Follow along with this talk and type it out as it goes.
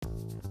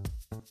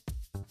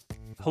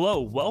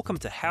Hello, welcome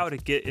to How to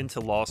Get into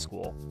Law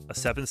School, a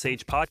Seven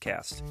Sage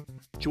podcast.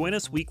 Join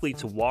us weekly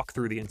to walk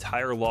through the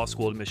entire law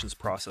school admissions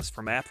process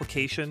from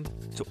application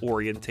to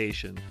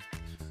orientation.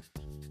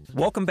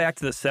 Welcome back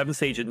to the Seven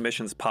Sage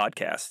Admissions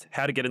podcast,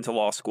 How to Get into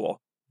Law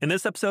School. In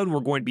this episode,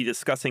 we're going to be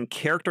discussing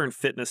character and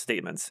fitness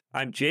statements.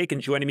 I'm Jake,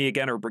 and joining me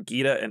again are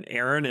Brigitte and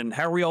Aaron, and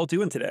how are we all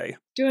doing today?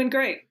 Doing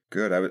great.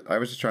 Good. I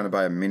was just trying to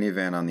buy a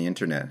minivan on the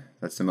internet.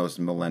 That's the most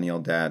millennial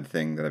dad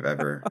thing that I've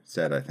ever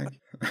said, I think.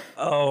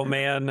 Oh,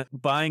 man.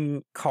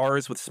 Buying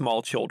cars with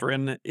small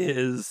children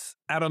is,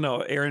 I don't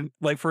know, Aaron,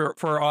 like for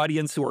our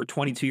audience who are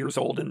 22 years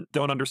old and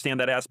don't understand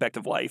that aspect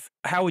of life,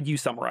 how would you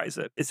summarize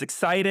it? It's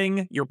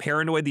exciting. You're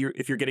paranoid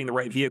if you're getting the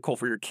right vehicle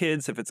for your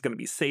kids, if it's going to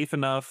be safe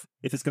enough,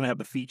 if it's going to have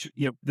the feature,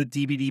 the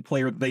DVD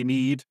player that they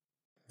need.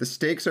 The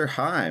stakes are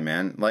high,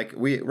 man. Like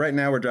right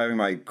now we're driving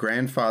my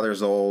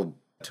grandfather's old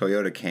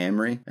Toyota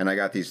Camry, and I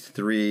got these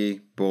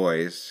three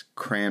boys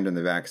crammed in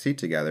the back seat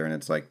together, and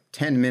it's like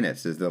 10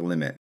 minutes is the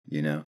limit,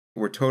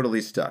 We're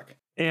totally stuck.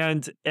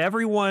 And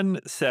everyone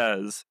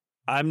says,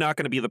 I'm not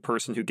going to be the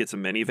person who gets a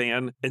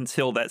minivan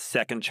until that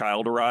second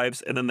child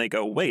arrives, and then they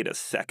go, wait a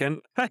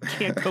second, I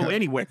can't go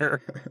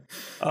anywhere.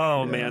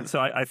 Oh, yeah. Man. So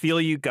I feel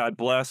you. God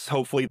bless.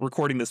 Hopefully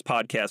recording this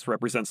podcast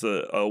represents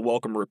a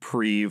welcome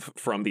reprieve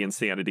from the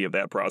insanity of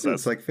that process.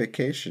 It's like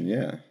vacation,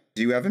 yeah.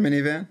 Do you have a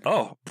minivan?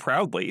 Oh,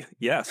 proudly,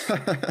 yes.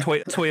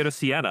 Toyota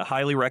Sienna,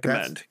 highly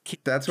recommend.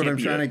 That's what I'm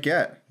trying to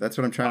get. That's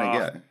what I'm trying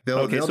to get.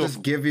 They'll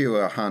just give you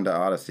a Honda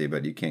Odyssey,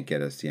 but you can't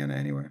get a Sienna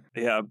anywhere.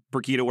 Yeah.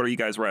 Brigitte, what are you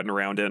guys riding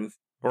around in?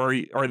 Or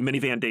are the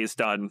minivan days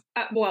done?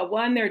 Well,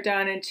 one, they're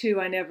done, and two,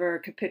 I never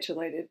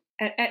capitulated.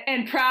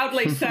 And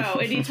proudly so.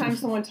 Anytime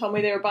someone told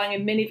me they were buying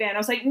a minivan, I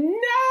was like,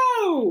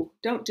 no,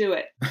 don't do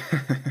it.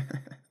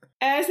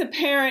 As a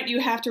parent, you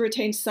have to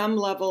retain some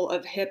level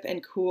of hip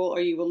and cool,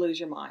 or you will lose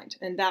your mind.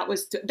 And that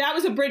was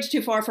a bridge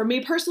too far for me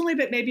personally,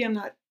 but maybe I'm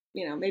not,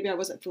 maybe I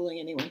wasn't fooling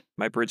anyone.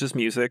 My bridge is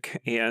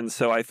music. And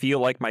so I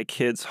feel like my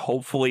kids,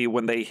 hopefully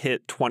when they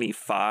hit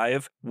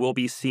 25, will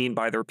be seen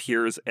by their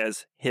peers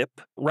as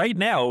hip. Right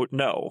now,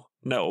 no,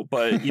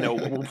 but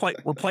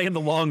we're playing the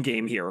long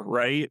game here,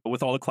 right?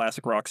 With all the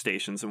classic rock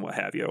stations and what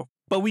have you.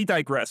 But we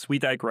digress.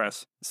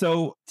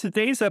 So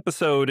today's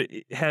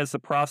episode has the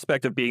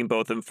prospect of being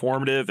both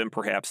informative and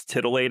perhaps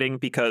titillating,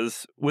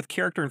 because with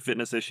character and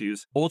fitness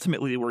issues,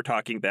 ultimately we're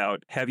talking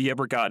about, have you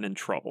ever gotten in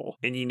trouble?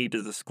 And you need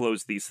to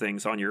disclose these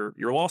things on your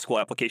law school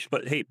application.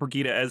 But hey,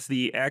 Brigitte, as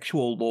the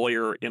actual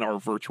lawyer in our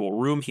virtual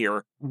room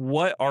here,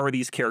 what are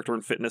these character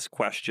and fitness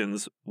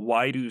questions?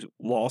 Why do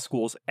law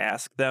schools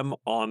ask them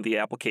on the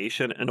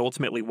application? And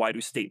ultimately, why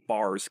do state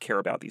bars care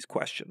about these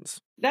questions?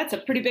 That's a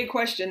pretty big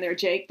question there,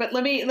 Jake. But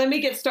let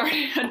me get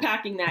started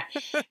unpacking that.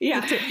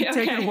 Yeah,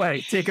 Take it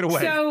away.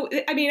 So,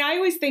 I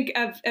always think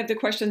of the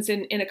questions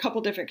in a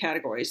couple different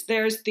categories.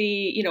 There's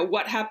the,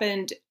 what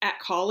happened at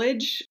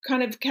college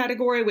kind of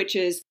category, which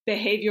is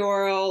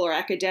behavioral or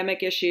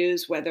academic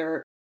issues,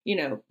 whether,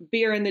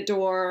 beer in the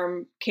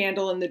dorm,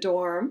 candle in the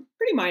dorm,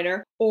 pretty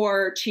minor,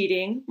 or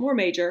cheating, more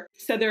major.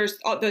 So there's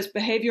all those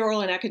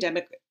behavioral and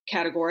academic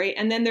category.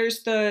 And then there's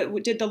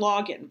did the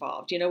law get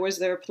involved? Was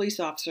there a police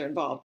officer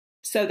involved?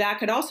 So that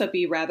could also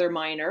be rather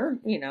minor,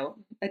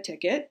 a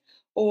ticket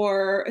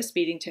or a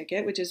speeding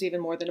ticket, which is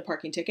even more than a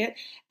parking ticket.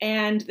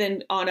 And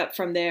then on up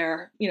from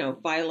there,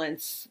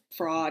 violence,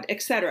 fraud,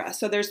 etc.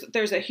 So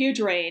there's a huge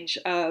range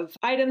of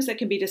items that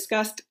can be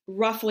discussed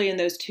roughly in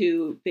those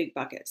two big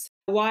buckets.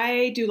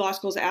 Why do law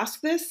schools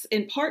ask this?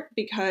 In part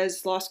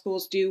because law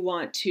schools do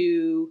want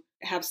to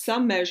have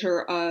some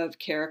measure of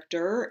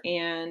character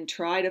and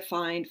try to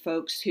find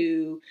folks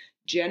who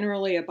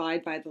generally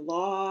abide by the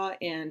law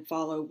and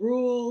follow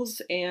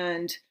rules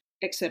and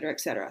et cetera, et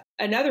cetera.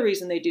 Another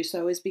reason they do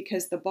so is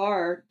because the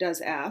bar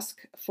does ask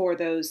for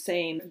those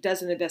same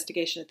does an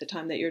investigation at the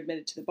time that you're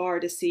admitted to the bar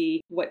to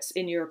see what's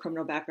in your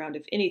criminal background,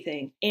 if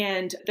anything.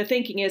 And the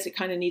thinking is it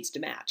kind of needs to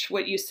match.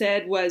 What you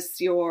said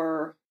was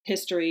your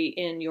history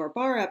in your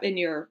in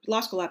your law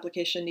school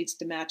application needs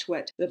to match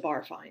what the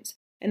bar finds.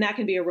 And that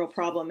can be a real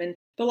problem. And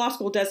the law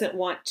school doesn't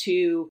want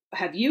to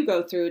have you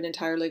go through an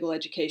entire legal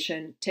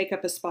education, take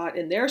up a spot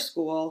in their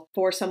school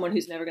for someone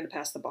who's never going to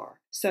pass the bar.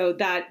 So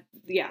that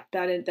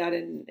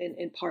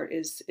in part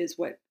is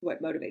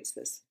what motivates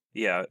this.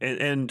 Yeah,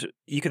 and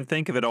you can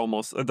think of it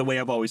almost, the way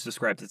I've always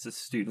described it to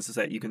students is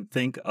that you can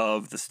think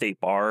of the state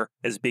bar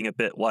as being a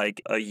bit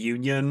like a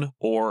union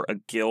or a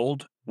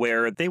guild,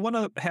 where they want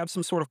to have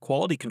some sort of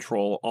quality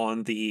control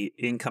on the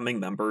incoming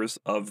members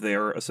of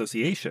their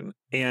association.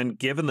 And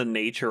given the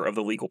nature of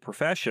the legal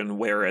profession,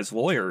 where as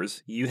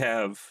lawyers,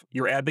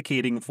 you're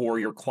advocating for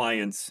your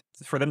clients,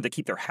 for them to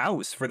keep their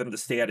house, for them to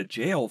stay out of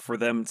jail, for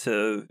them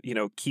to,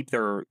 keep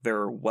their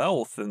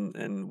wealth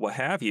and what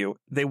have you,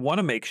 they want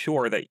to make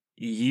sure that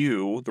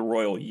you, the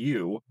royal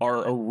you,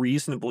 are a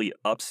reasonably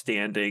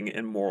upstanding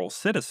and moral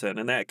citizen,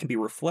 and that can be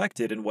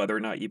reflected in whether or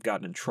not you've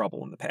gotten in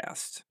trouble in the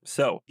past.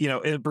 So,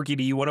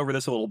 Brigitte, you went over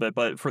this a little bit,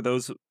 but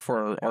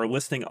for our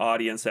listening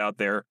audience out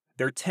there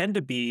tend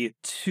to be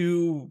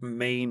two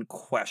main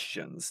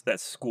questions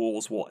that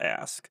schools will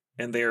ask.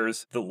 And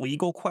there's the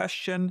legal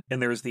question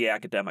and there's the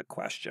academic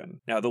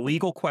question. Now, the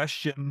legal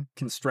question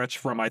can stretch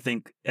from, I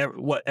think,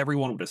 what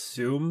everyone would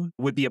assume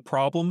would be a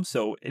problem.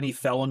 So any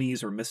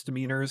felonies or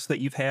misdemeanors that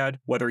you've had,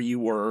 whether you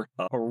were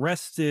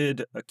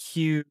arrested,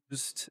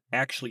 accused,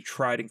 actually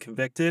tried and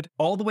convicted,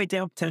 all the way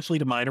down potentially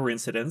to minor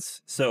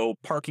incidents. So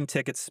parking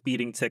tickets,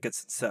 speeding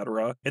tickets,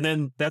 etc. And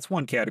then that's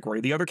one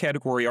category. The other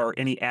category are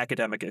any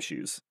academic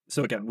issues.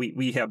 So again,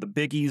 we have the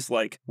biggies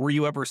like, were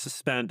you ever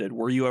suspended?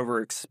 Were you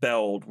ever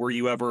expelled? Were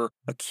you ever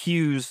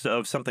accused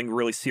of something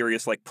really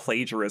serious like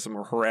plagiarism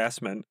or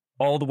harassment?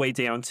 All the way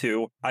down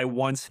to, I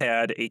once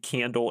had a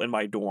candle in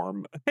my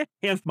dorm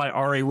and my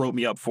RA wrote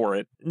me up for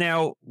it.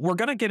 Now, we're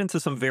going to get into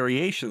some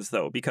variations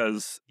though,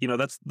 because,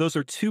 those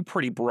are two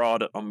pretty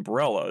broad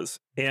umbrellas.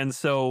 And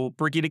so,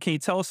 Brigitte, can you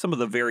tell us some of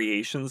the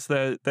variations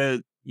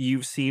that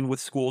you've seen with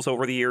schools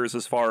over the years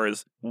as far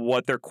as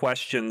what their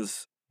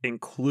questions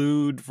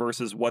include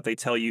versus what they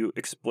tell you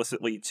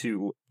explicitly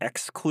to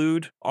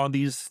exclude on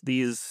these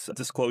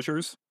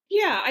disclosures?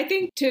 Yeah, I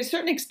think to a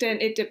certain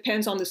extent, it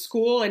depends on the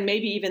school and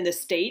maybe even the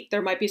state.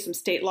 There might be some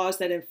state laws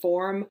that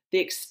inform the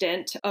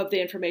extent of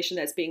the information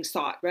that's being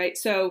sought, right?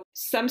 So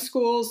some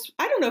schools,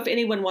 I don't know if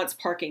anyone wants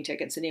parking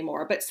tickets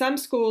anymore, but some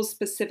schools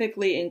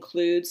specifically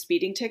include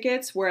speeding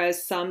tickets,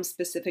 whereas some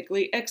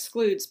specifically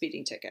exclude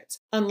speeding tickets,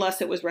 unless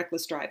it was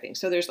reckless driving.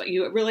 So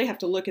you really have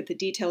to look at the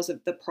details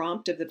of the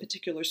prompt of the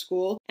particular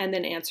school and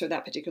then answer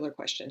that particular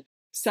question.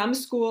 Some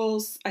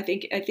schools, I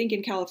think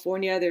in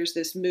California, there's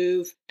this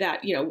move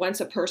that,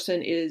 once a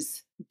person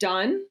is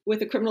done with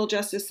the criminal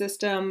justice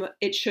system,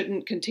 it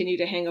shouldn't continue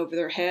to hang over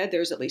their head.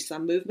 There's at least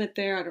some movement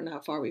there. I don't know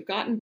how far we've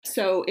gotten.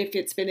 So if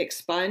it's been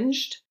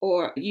expunged,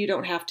 or you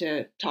don't have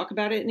to talk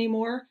about it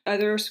anymore,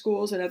 other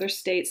schools and other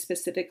states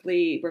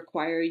specifically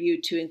require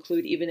you to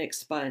include even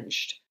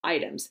expunged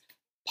items.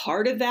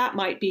 Part of that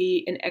might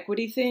be an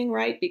equity thing,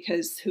 right?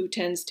 Because who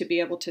tends to be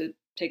able to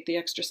take the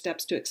extra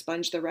steps to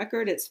expunge the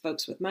record? It's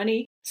folks with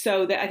money.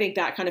 So I think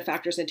that kind of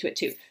factors into it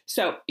too.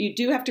 So you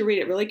do have to read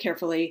it really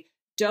carefully.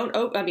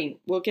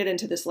 We'll get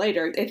into this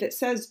later. If it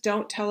says,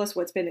 don't tell us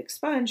what's been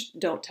expunged,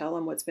 don't tell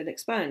them what's been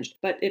expunged.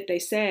 But if they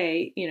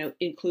say,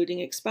 including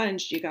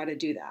expunged, you got to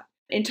do that.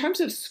 In terms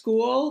of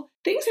school,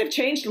 things have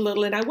changed a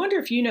little. And I wonder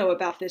if you know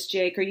about this,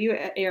 Jake, or you,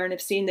 Aaron,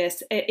 have seen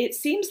this. It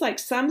seems like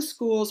some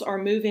schools are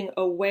moving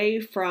away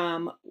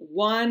from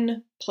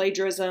one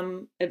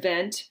plagiarism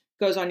event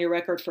goes on your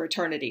record for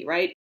eternity,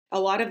 right? A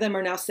lot of them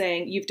are now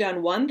saying you've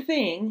done one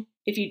thing.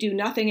 If you do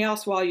nothing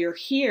else while you're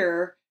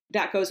here,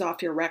 that goes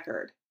off your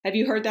record. Have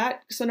you heard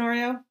that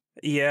scenario?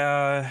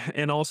 Yeah,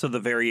 and also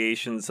the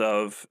variations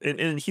of,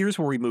 and here's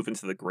where we move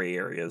into the gray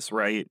areas,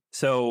 right?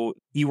 So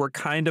you were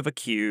kind of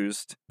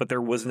accused, but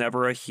there was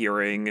never a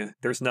hearing.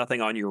 There's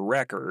nothing on your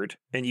record,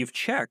 and you've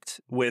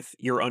checked with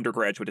your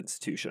undergraduate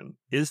institution.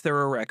 Is there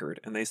a record?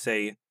 And they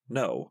say,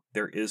 no,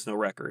 there is no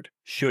record.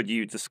 Should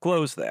you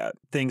disclose that?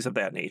 Things of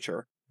that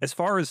nature. As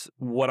far as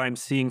what I'm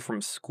seeing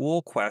from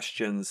school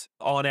questions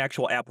on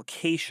actual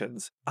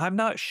applications, I'm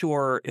not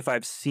sure if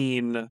I've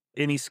seen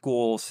any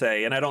school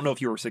say, and I don't know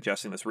if you were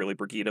suggesting this really,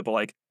 Brigitte, but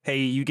like, hey,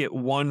 you get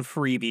one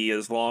freebie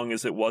as long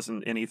as it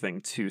wasn't anything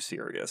too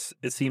serious.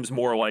 It seems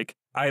more like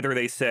either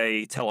they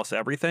say, tell us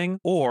everything,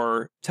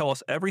 or tell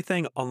us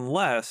everything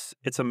unless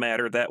it's a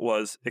matter that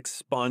was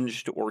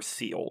expunged or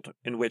sealed,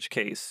 in which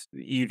case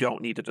you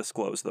don't need to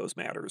disclose those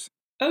matters.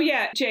 Oh,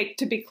 yeah, Jake,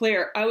 to be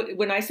clear,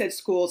 when I said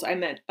schools, I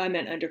meant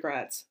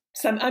undergrads.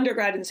 Some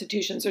undergrad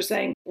institutions are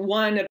saying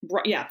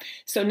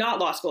so not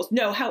law schools.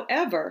 No,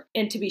 however,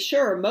 and to be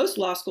sure, most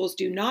law schools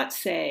do not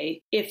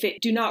say if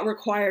it do not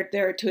require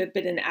there to have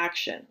been an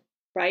action,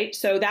 right?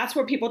 So that's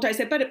where people try to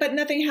say, but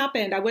nothing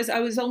happened. I was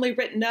only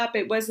written up.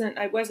 I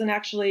wasn't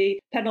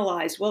actually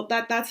penalized. Well,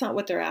 that's not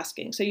what they're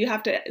asking. So you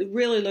have to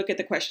really look at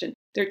the question.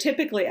 They're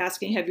typically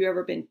asking, have you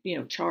ever been,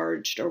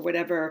 charged, or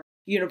whatever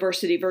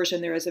university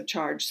version there is of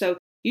charge. So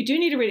you do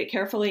need to read it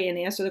carefully and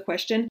answer the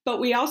question.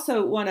 But we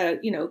also want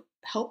to,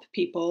 help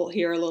people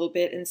here a little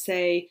bit and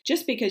say,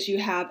 just because you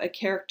have a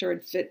character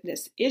and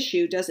fitness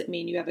issue doesn't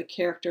mean you have a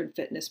character and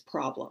fitness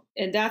problem.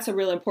 And that's a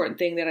real important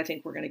thing that I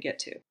think we're going to get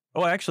to.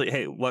 Oh, actually,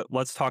 hey,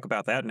 let's talk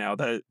about that now.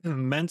 That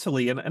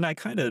mentally, and I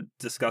kind of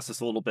discussed this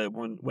a little bit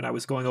when I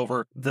was going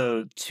over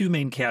the two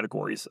main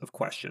categories of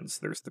questions.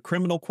 There's the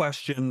criminal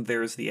question,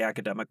 there's the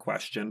academic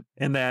question,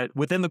 and that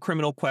within the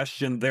criminal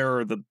question, there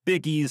are the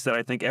biggies that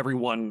I think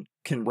everyone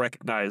can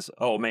recognize,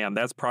 oh man,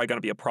 that's probably going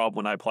to be a problem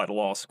when I apply to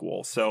law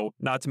school. So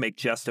not to make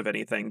jest of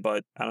anything,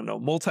 but I don't know,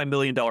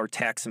 multi-million-dollar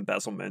tax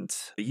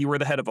embezzlement. You were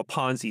the head of a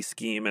Ponzi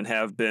scheme and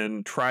have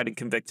been tried and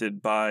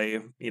convicted by,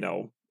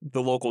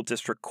 the local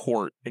district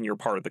court in your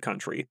part of the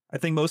country. I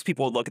think most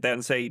people would look at that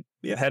and say,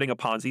 yeah, heading a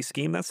Ponzi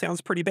scheme, that sounds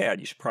pretty bad.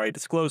 You should probably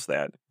disclose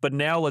that. But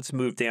now let's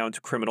move down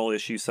to criminal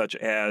issues such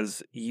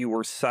as you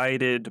were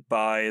cited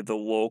by the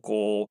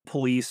local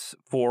police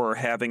for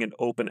having an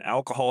open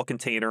alcohol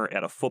container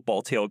at a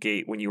football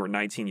tailgate when you were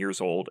 19 years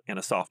old and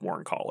a sophomore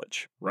in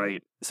college,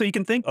 right? So you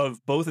can think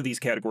of both of these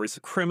categories,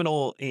 the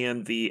criminal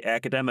and the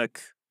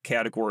academic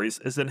categories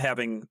is then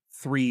having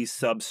three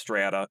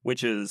substrata,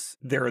 which is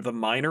there are the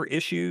minor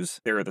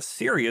issues, there are the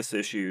serious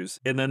issues,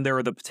 and then there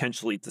are the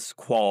potentially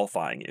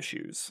disqualifying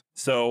issues.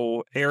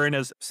 So, Aaron,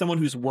 as someone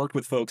who's worked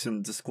with folks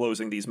in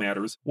disclosing these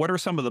matters, what are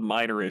some of the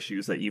minor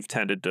issues that you've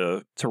tended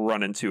to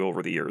run into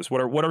over the years?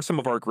 What are some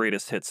of our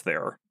greatest hits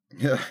there?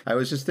 Yeah, I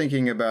was just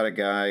thinking about a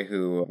guy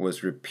who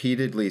was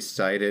repeatedly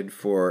cited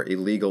for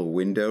illegal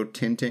window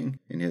tinting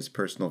in his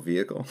personal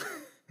vehicle.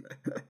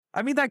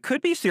 I mean, that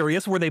could be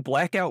serious. Were they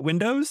blackout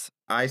windows?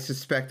 I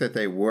suspect that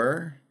they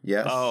were,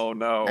 yes. Oh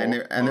no!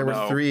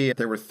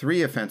 There were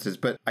three offenses,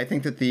 but I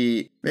think that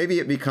maybe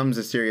it becomes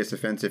a serious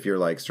offense if you're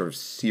like sort of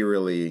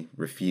serially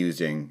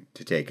refusing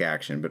to take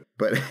action.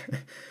 But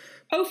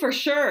Oh, for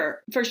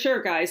sure,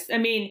 guys. I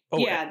mean,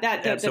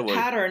 the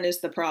pattern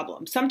is the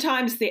problem.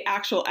 Sometimes the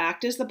actual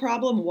act is the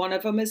problem. One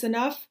of them is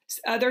enough.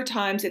 Other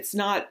times it's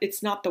not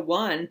the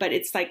one, but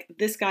it's like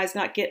this guy's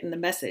not getting the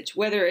message.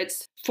 Whether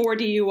it's 4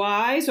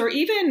 DUIs or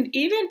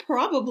even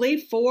probably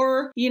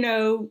for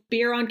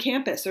beer on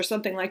campus or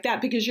something like that,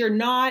 because you're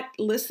not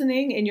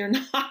listening and you're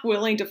not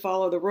willing to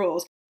follow the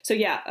rules. So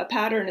yeah, a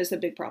pattern is a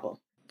big problem.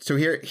 So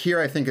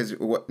here I think is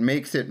what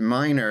makes it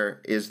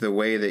minor is the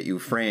way that you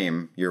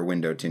frame your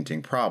window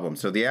tinting problem.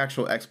 So the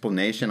actual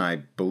explanation, I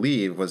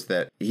believe, was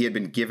that he had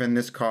been given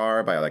this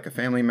car by like a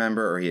family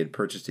member, or he had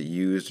purchased it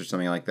used or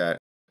something like that.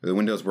 The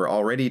windows were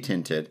already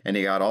tinted, and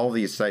he got all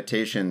these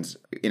citations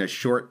in a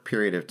short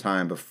period of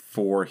time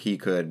before he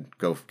could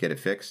go get it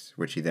fixed,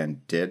 which he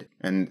then did.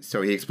 And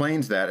so he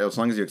explains that, as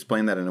long as you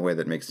explain that in a way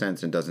that makes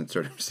sense and doesn't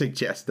sort of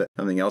suggest that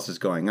something else is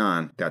going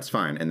on, that's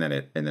fine. And then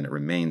it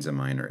remains a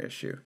minor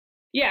issue.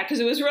 Yeah, because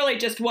it was really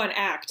just one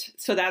act,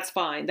 so that's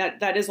fine.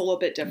 That is a little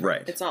bit different.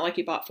 Right. It's not like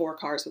he bought 4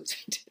 cars with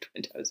tinted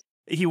windows.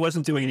 He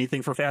wasn't doing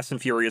anything for Fast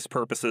and Furious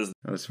purposes.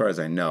 As far as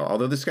I know.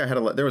 Although this guy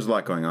there was a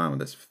lot going on with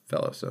this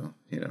fellow, so,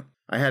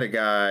 I had a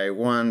guy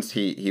once,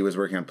 he was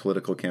working on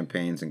political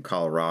campaigns in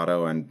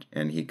Colorado,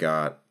 and he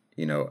got,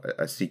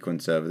 a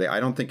sequence of,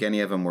 I don't think any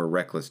of them were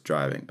reckless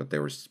driving, but they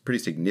were pretty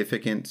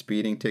significant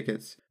speeding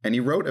tickets. And he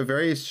wrote a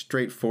very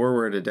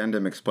straightforward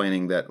addendum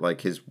explaining that,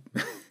 like, his...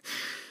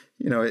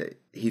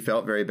 he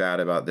felt very bad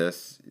about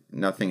this.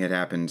 Nothing had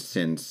happened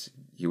since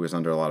he was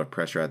under a lot of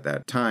pressure at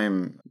that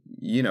time.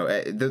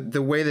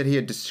 The way that he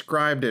had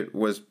described it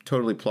was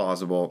totally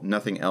plausible.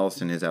 Nothing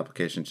else in his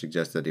application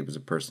suggests that he was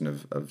a person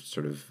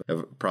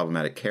of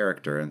problematic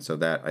character. And so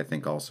that, I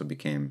think, also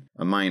became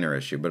a minor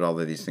issue. But all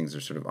of these things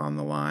are sort of on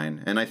the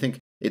line. And I think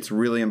it's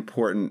really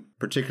important,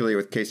 particularly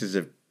with cases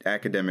of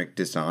academic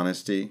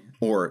dishonesty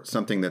or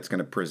something that's going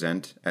to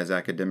present as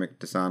academic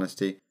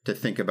dishonesty, to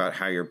think about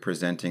how you're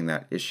presenting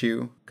that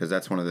issue, because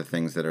that's one of the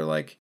things that are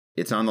like,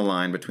 it's on the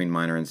line between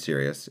minor and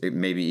serious. It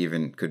maybe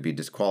even could be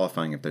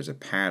disqualifying if there's a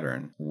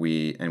pattern.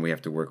 We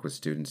have to work with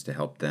students to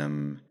help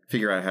them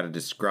figure out how to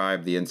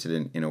describe the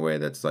incident in a way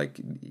that's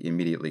like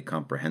immediately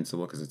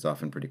comprehensible, because it's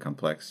often pretty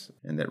complex,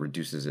 and that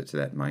reduces it to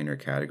that minor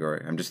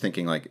category. I'm just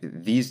thinking, like,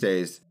 these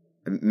days,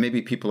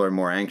 maybe people are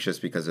more anxious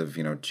because of,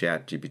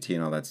 Chat GPT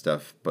and all that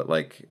stuff. But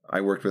like, I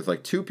worked with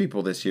like 2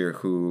 people this year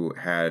who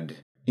had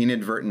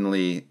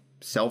inadvertently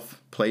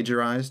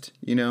self-plagiarized,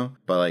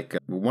 but like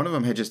one of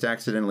them had just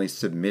accidentally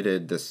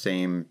submitted the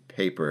same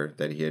paper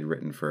that he had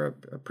written for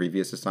a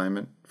previous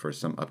assignment for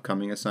some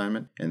upcoming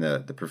assignment. And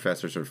the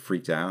professor sort of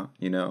freaked out,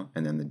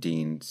 and then the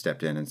dean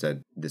stepped in and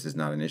said, this is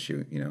not an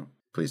issue,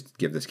 please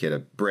give this kid a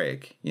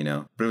break,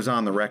 But it was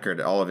on the record.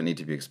 All of it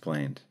needed to be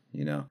explained.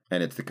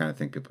 And it's the kind of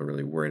thing people are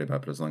really worried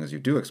about. But as long as you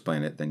do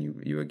explain it, then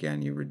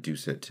you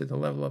reduce it to the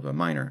level of a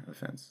minor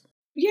offense.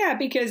 Yeah,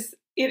 because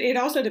it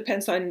also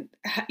depends on,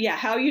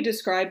 how you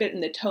describe it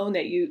and the tone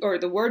or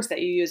the words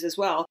that you use as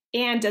well.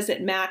 And does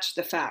it match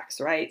the facts,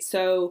 right?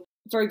 So,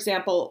 for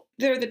example,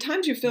 there are the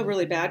times you feel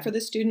really bad for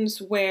the students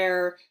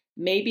where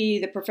maybe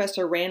the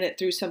professor ran it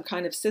through some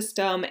kind of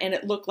system and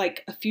it looked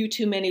like a few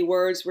too many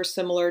words were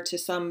similar to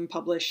some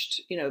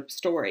published,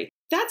 story.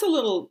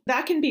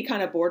 That can be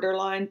kind of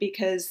borderline,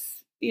 because,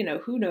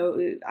 who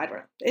knows? I don't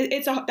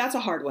know. That's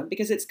a hard one,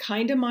 because it's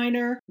kind of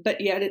minor, but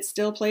yet it's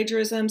still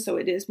plagiarism. So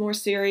it is more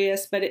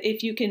serious. But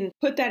if you can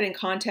put that in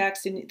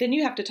context, and then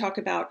you have to talk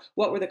about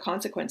what were the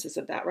consequences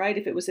of that, right?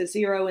 If it was a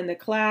 0 in the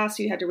class,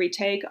 you had to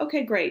retake.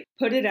 Okay, great.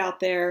 Put it out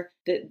there.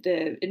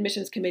 The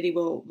admissions committee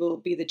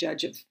will be the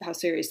judge of how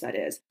serious that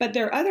is. But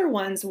there are other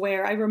ones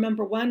where I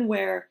remember one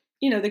where,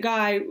 the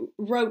guy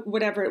wrote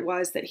whatever it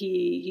was that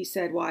he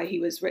said why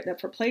he was written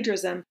up for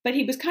plagiarism, but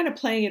he was kind of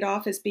playing it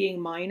off as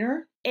being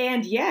minor.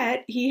 And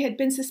yet he had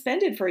been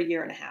suspended for 1.5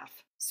 years.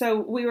 So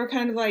we were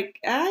kind of like,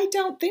 I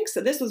don't think so.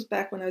 This was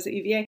back when I was at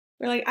UVA.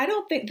 We're like, I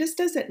don't think this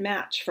doesn't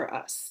match for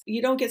us.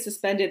 You don't get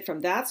suspended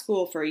from that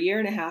school for 1.5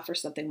 years for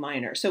something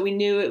minor. So we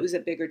knew it was a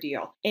bigger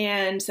deal.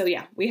 And so,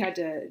 yeah, we had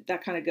to,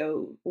 that kind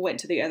of went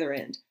to the other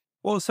end.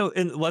 Well, so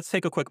and let's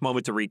take a quick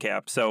moment to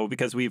recap. So,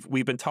 because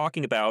we've been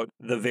talking about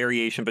the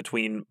variation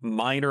between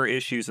minor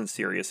issues and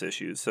serious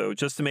issues. So,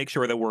 just to make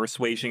sure that we're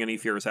assuaging any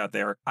fears out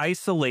there,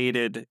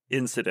 isolated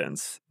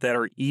incidents that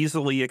are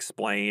easily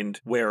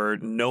explained, where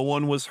no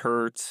one was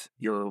hurt,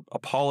 you're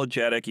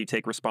apologetic, you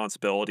take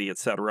responsibility,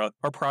 etc.,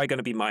 are probably going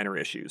to be minor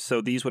issues.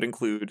 So, these would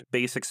include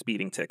basic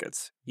speeding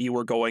tickets. You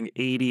were going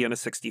 80 and a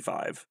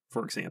 65,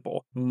 for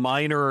example.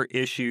 Minor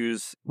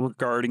issues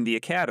regarding the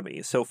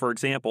academy. So, for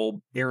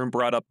example, Aaron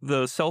brought up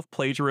the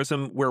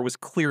self-plagiarism where it was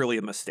clearly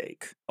a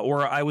mistake.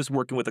 Or I was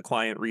working with a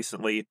client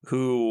recently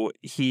who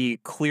he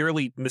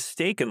clearly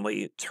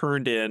mistakenly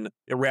turned in,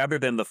 rather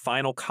than the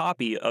final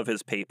copy of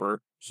his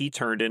paper, he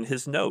turned in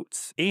his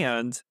notes.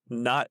 And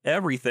not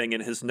everything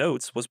in his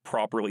notes was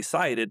properly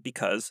cited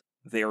because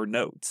they're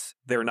notes.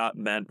 They're not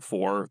meant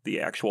for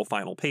the actual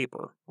final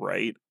paper,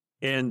 right?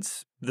 And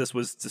this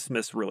was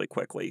dismissed really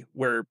quickly,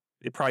 where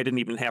it probably didn't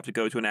even have to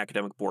go to an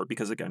academic board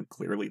because, again,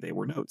 clearly they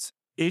were notes.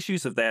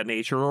 Issues of that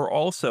nature are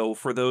also,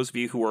 for those of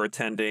you who are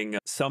attending,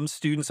 some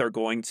students are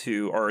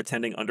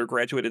attending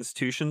undergraduate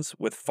institutions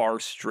with far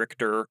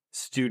stricter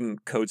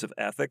student codes of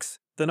ethics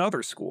than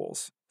other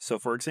schools. So,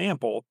 for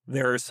example,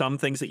 there are some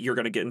things that you're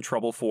going to get in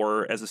trouble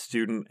for as a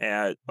student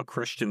at a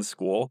Christian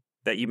school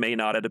that you may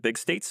not at a big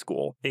state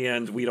school.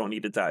 And we don't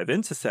need to dive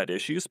into said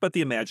issues, but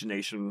the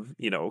imagination,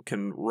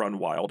 can run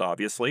wild,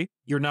 obviously.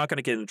 You're not going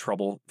to get in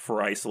trouble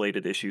for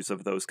isolated issues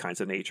of those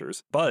kinds of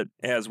natures. But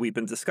as we've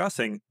been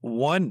discussing,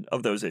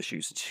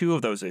 two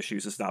of those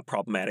issues is not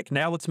problematic.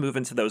 Now let's move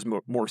into those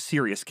more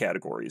serious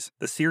categories.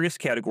 The serious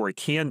category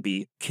can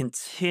be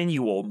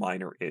continual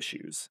minor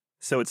issues.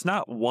 So it's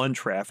not one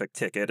traffic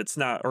ticket,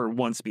 or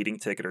one speeding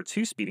ticket or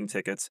two speeding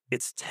tickets,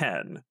 it's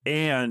 10.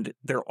 And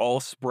they're all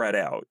spread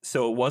out.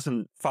 So it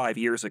wasn't 5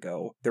 years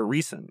ago, they're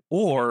recent.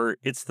 Or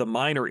it's the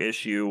minor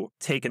issue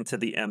taken to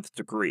the nth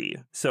degree.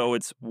 So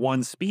it's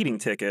one speeding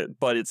ticket,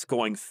 but it's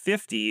going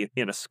 50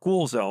 in a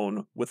school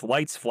zone with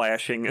lights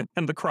flashing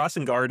and the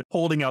crossing guard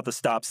holding out the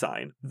stop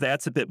sign.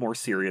 That's a bit more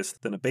serious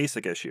than a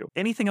basic issue.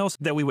 Anything else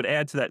that we would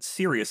add to that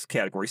serious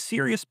category?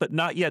 Serious, but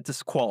not yet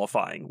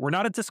disqualifying. We're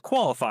not at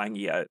disqualifying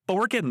yet. But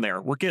we're getting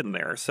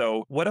there.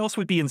 So what else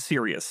would be in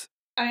serious?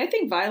 I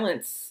think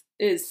violence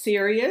is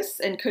serious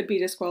and could be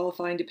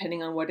disqualifying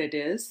depending on what it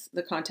is,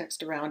 the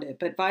context around it.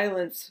 But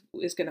violence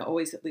is going to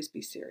always at least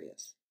be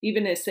serious,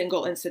 even a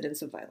single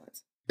incidence of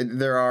violence.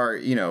 There are,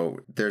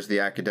 there's the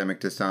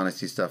academic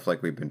dishonesty stuff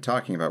like we've been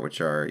talking about, which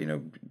are,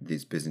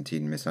 these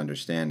Byzantine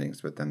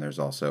misunderstandings. But then there's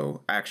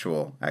also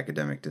actual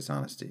academic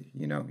dishonesty.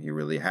 You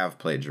really have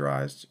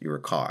plagiarized. You were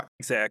caught.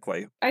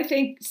 Exactly. I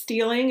think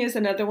stealing is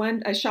another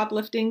one.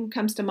 Shoplifting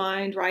comes to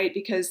mind, right?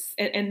 Because,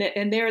 and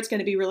there it's going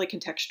to be really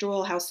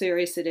contextual how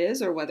serious it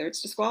is or whether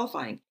it's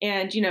disqualifying.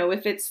 And,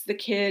 if it's the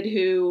kid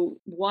who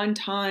one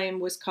time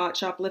was caught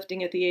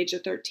shoplifting at the age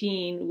of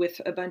 13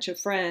 with a bunch of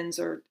friends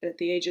or at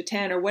the age of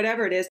 10 or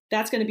whatever it is,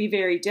 that's going to be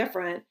very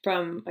different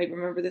from, I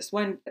remember this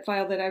one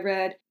file that I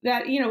read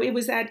that, it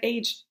was at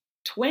age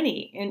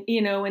 20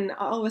 and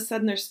all of a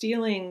sudden they're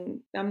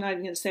stealing. I'm not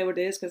even going to say what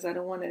it is because I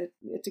don't want it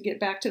to get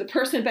back to the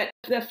person, but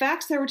the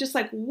facts there were just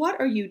like, what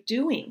are you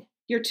doing?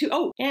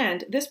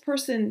 And this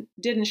person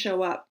didn't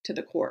show up to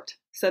the court.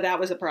 So that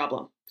was a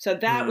problem. So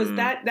that was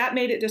that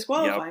made it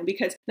disqualifying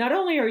because not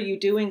only are you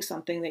doing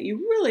something that you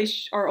really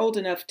are old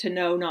enough to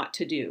know not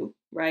to do,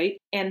 right?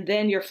 And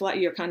then you're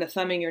kind of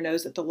thumbing your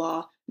nose at the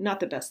law. Not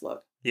the best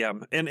look. Yeah.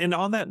 And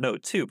on that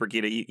note, too,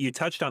 Brigitte, you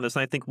touched on this,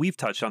 and I think we've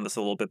touched on this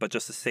a little bit, but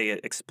just to say it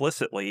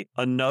explicitly,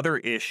 another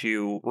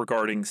issue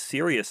regarding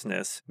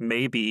seriousness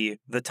may be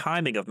the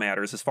timing of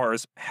matters as far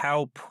as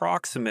how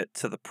proximate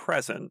to the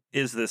present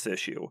is this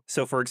issue.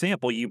 So, for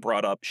example, you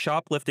brought up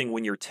shoplifting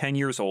when you're 10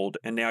 years old,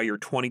 and now you're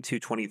 22,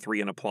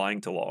 23 and applying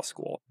to law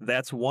school.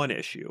 That's one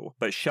issue.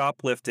 But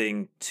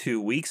shoplifting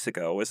 2 weeks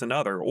ago is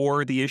another.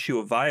 Or the issue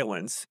of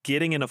violence.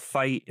 Getting in a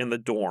fight in the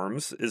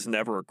dorms is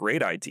never a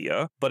great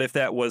idea. But if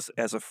that was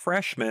as a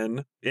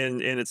freshman,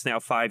 and it's now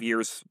 5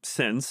 years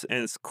since,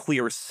 and it's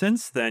clear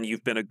since then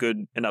you've been a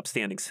good and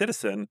upstanding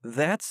citizen,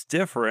 that's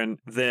different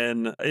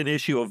than an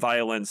issue of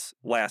violence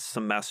last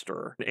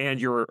semester, and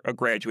you're a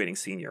graduating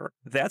senior.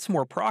 That's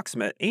more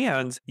proximate,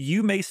 and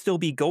you may still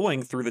be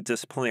going through the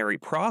disciplinary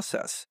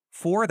process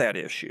for that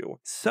issue.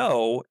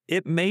 So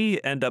it may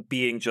end up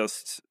being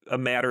just a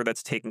matter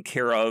that's taken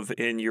care of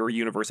in your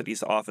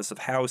university's Office of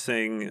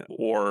Housing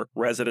or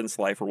residence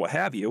life or what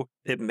have you.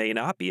 It may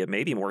not be. It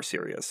may be more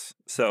serious.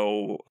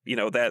 So,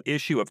 that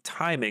issue of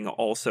timing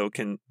also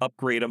can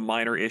upgrade a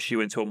minor issue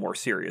into a more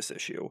serious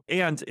issue.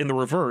 And in the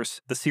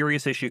reverse, the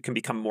serious issue can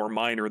become more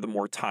minor the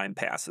more time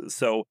passes.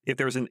 So if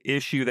there's an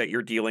issue that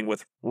you're dealing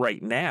with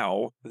right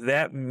now,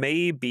 that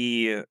may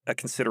be a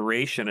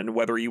consideration in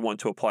whether you want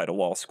to apply to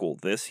law school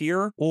this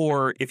here,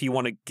 or if you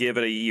want to give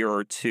it a year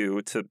or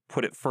two to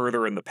put it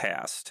further in the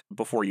past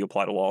before you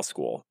apply to law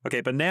school.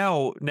 Okay, but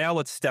now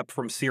let's step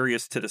from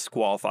serious to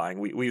disqualifying.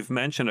 We've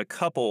mentioned a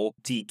couple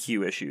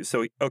DQ issues.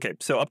 So, okay,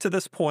 so up to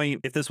this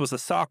point, if this was a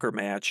soccer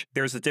match,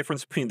 there's a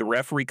difference between the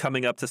referee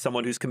coming up to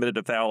someone who's committed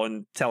a foul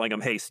and telling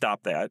them, hey,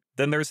 stop that.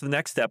 Then there's the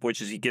next step,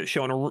 which is you get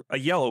shown a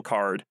yellow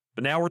card.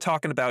 But now we're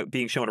talking about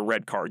being shown a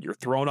red card. You're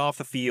thrown off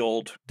the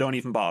field. Don't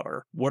even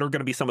bother. What are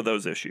going to be some of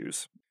those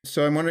issues?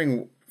 So I'm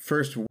wondering,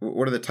 first,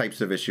 what are the types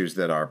of issues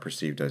that are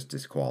perceived as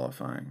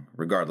disqualifying,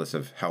 regardless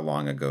of how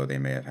long ago they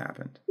may have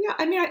happened? Yeah,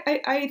 I mean,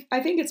 I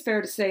think it's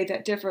fair to say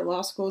that different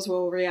law schools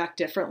will react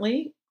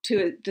differently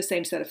to the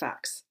same set of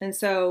facts. And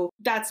so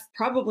that's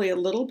probably a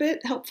little bit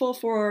helpful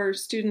for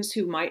students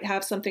who might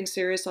have something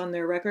serious on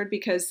their record,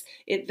 because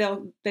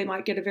they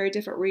might get a very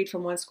different read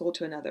from one school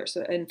to another,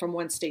 and from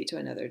one state to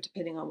another,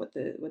 depending on what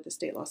the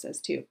state law says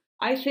too.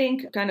 I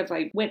think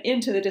I went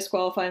into the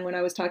disqualifying when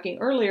I was talking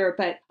earlier,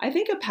 but I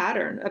think a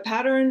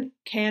pattern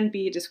can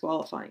be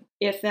disqualifying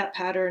if that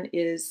pattern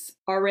is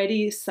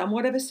already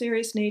somewhat of a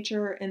serious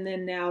nature, and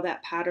then now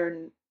that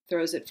pattern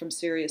throws it from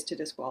serious to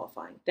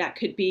disqualifying. That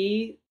could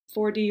be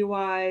 4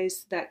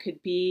 DUIs, that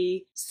could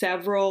be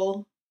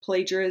several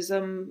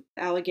plagiarism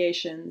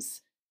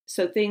allegations.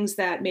 So things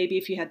that maybe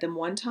if you had them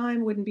one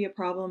time wouldn't be a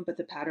problem, but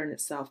the pattern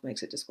itself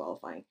makes it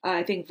disqualifying.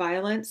 I think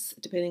violence,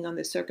 depending on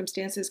the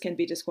circumstances, can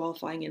be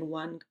disqualifying in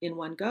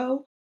one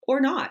go or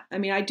not. I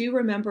mean, I do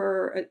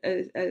remember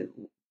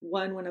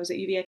one when I was at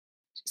UVA,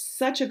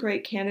 such a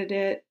great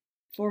candidate,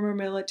 former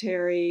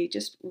military,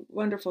 just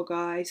wonderful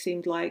guy,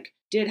 seemed like,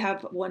 did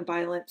have one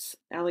violence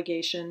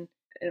allegation.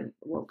 And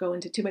won't go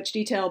into too much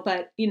detail,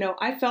 but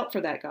I felt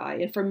for that guy,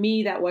 and for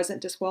me, that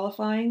wasn't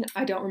disqualifying.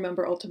 I don't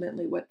remember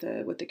ultimately what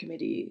the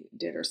committee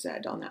did or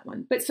said on that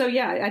one. But so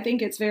yeah, I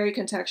think it's very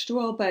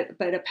contextual.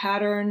 But a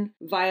pattern,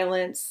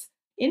 violence,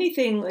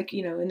 anything like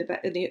in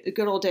the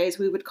good old days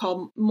we would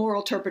call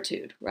moral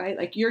turpitude, right?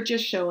 Like you're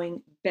just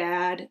showing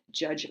bad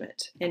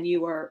judgment, and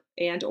you are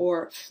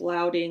or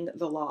flouting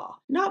the law.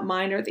 Not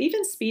minor,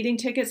 even speeding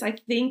tickets. I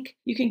think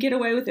you can get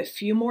away with a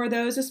few more of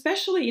those,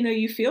 especially,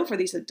 you feel for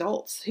these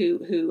adults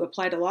who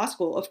apply to law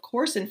school. Of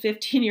course, in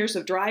 15 years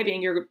of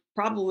driving, you're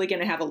probably going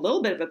to have a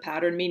little bit of a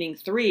pattern, meaning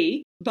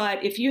 3.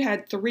 But if you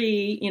had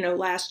 3,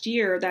 last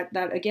year,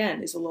 that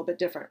again is a little bit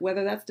different.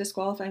 Whether that's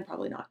disqualifying,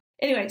 probably not.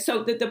 Anyway,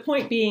 so the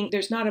point being,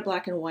 there's not a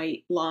black and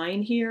white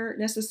line here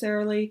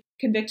necessarily.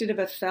 Convicted of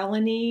a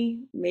felony,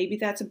 maybe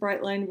that's a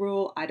bright line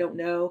rule. I don't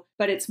know.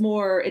 But it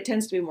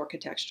tends to be more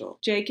contextual.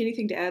 Jake,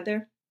 anything to add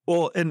there?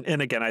 Well,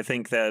 and again, I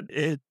think that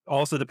it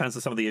also depends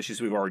on some of the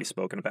issues we've already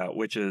spoken about,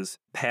 which is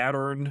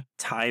pattern,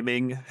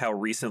 timing, how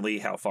recently,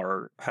 how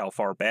far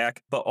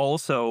back, but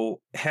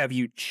also, have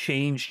you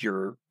changed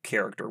your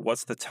character?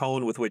 What's the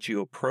tone with which you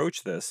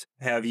approach this?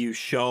 Have you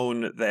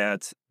shown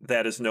that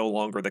is no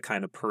longer the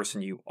kind of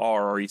person you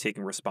are? Are you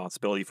taking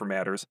responsibility for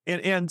matters?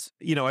 And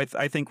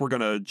I think we're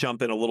going to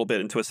jump in a little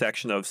bit into a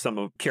section of some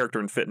of character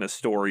and fitness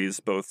stories,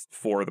 both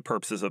for the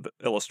purposes of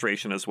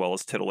illustration as well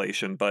as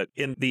titillation. But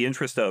in the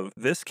interest of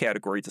this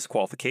category,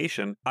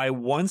 disqualification, I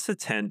once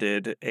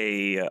attended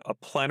a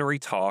plenary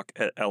talk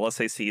at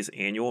LSAC's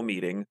annual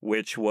meeting,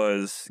 which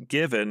was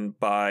given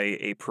by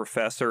a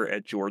professor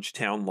at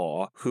Georgetown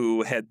Law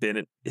who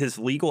his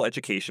legal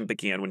education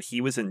began when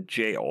he was in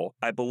jail,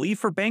 I believe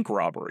for bank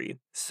robbery.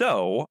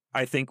 So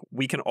I think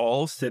we can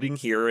all, sitting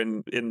here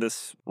in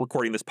this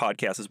recording this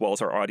podcast, as well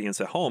as our audience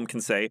at home,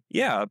 can say,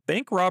 yeah,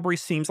 bank robbery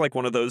seems like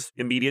one of those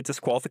immediate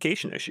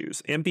disqualification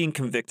issues, and being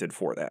convicted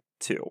for that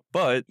too.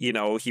 But,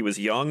 he was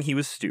young, he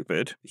was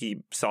stupid, he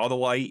saw the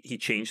light, he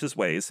changed his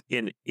ways,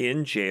 and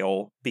in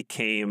jail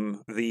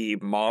became the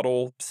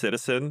model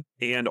citizen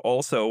and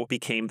also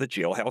became the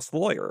jailhouse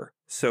lawyer.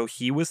 So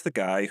he was the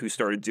guy who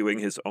started doing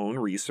his own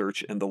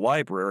research in the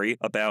library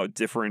about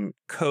different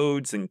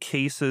codes and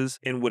cases,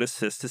 and would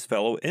assist his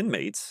fellow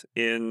inmates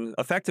in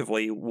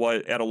effectively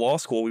what at a law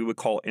school we would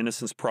call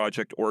innocence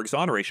project or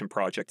exoneration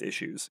project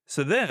issues.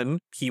 So then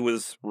he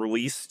was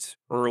released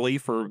early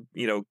for,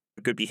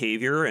 good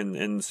behavior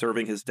and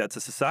serving his debt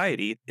to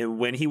society. And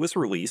when he was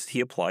released, he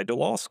applied to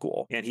law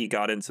school, and he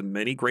got into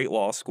many great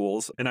law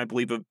schools, and I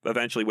believe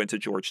eventually went to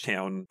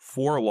Georgetown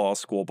for law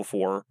school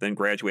before then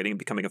graduating and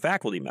becoming a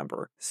faculty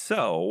member.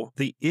 So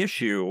the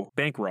issue,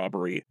 bank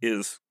robbery,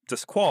 is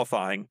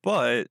disqualifying,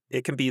 but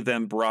it can be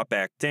then brought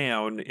back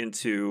down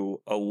into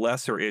a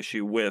lesser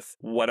issue with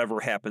whatever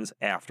happens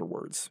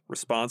afterwards.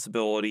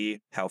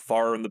 Responsibility, how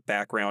far in the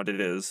background it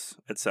is,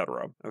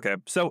 etc. Okay.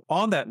 So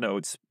on that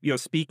note,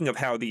 speaking of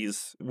how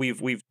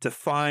we've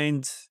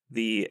defined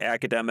the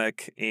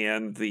academic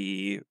and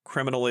the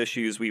criminal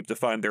issues, we've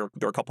defined there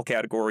are a couple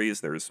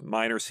categories. There's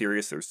minor,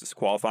 serious, there's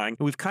disqualifying.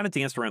 And we've kind of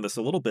danced around this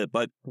a little bit,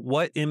 but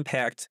what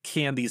impact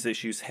can these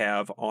issues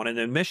have on an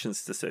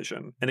admissions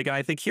decision? And again,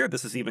 I think here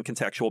this is even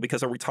contextual,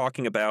 because are we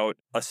talking about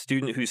a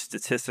student whose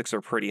statistics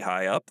are pretty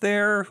high up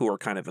there, who are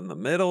kind of in the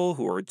middle,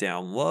 who are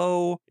down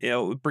low?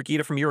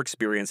 Brigitte, from your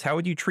experience, how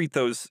would you treat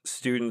those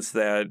students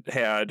that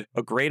had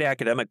a great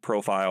academic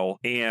profile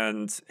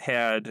and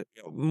had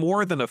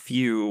more than a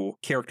few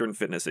character character and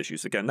fitness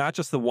issues. Again, not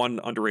just the one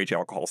underage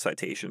alcohol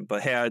citation,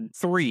 but had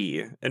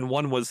 3, and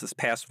one was this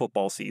past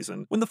football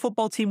season when the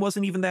football team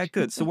wasn't even that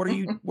good. So what are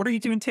you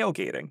doing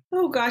tailgating?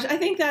 Oh gosh, I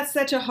think that's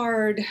such a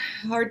hard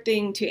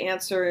thing to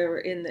answer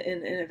in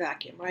a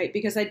vacuum, right?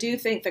 Because I do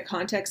think the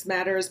context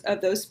matters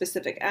of those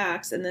specific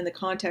acts, and then the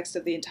context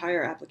of the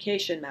entire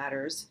application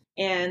matters.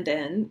 And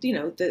then,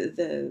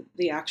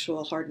 the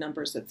actual hard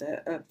numbers of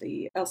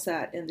the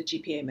LSAT and the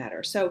GPA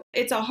matter. So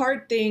it's a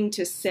hard thing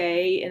to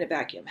say in a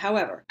vacuum.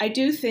 However, I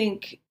do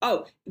think,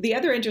 the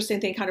other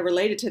interesting thing kind of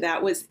related to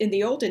that was in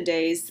the olden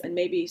days, and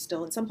maybe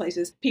still in some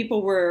places,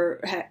 people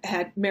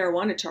had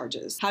marijuana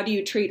charges. How do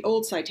you treat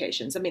old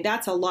citations? I mean,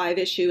 that's a live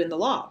issue in the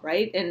law,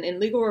 right? And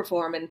in legal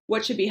reform, and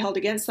what should be held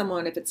against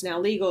someone if it's now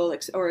legal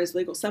or is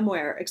legal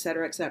somewhere, et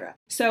cetera, et cetera.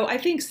 So I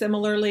think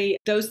similarly,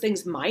 those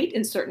things might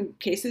in certain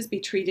cases be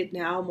treated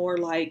now more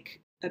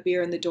like a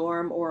beer in the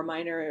dorm or a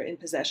minor in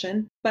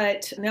possession.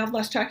 But now I've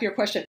lost track of your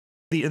question.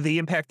 The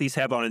impact these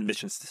have on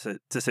admissions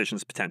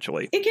decisions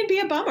potentially. It can be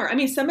a bummer. I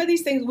mean, some of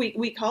these things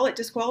we call it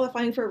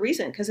disqualifying for a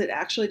reason because it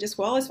actually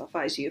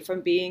disqualifies you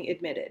from being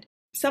admitted.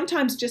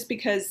 Sometimes just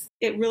because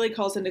it really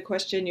calls into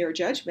question your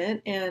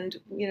judgment, and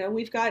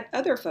we've got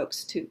other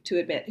folks to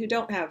admit who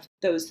don't have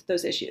those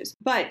issues.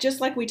 But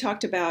just like we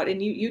talked about,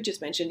 and you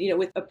just mentioned,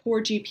 with a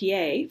poor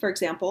GPA, for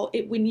example,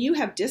 when you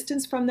have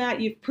distance from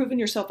that, you've proven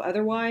yourself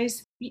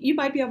otherwise, you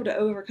might be able to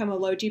overcome a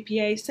low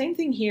GPA. Same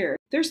thing here.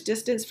 There's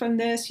distance from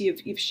this.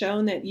 You've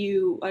shown that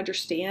you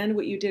understand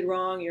what you did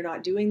wrong. You're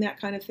not doing that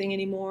kind of thing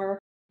anymore.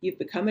 You've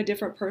become a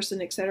different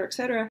person, et cetera, et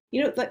cetera.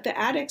 The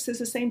addicts is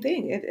the same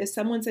thing. If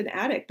someone's an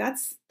addict,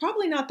 that's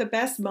probably not the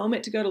best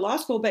moment to go to law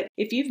school. But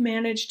if you've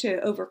managed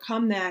to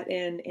overcome that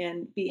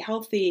and be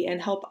healthy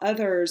and help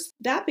others,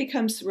 that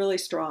becomes really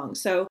strong.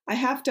 So I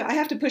have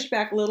to push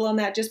back a little on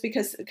that just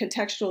because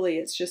contextually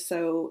it's just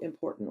so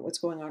important what's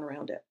going on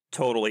around it.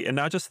 Totally. And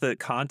not just the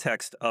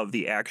context of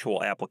the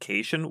actual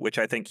application, which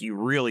I think you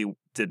really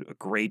did a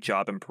great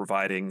job in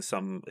providing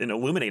in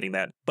illuminating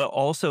that, but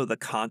also the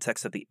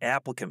context of the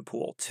applicant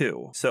pool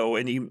too. So,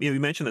 and you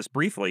mentioned this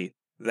briefly,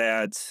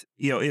 that,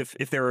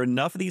 if there are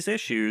enough of these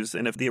issues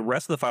and if the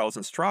rest of the file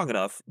isn't strong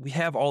enough, we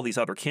have all these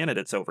other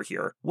candidates over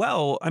here.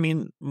 Well, I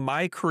mean,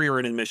 my career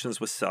in admissions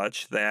was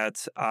such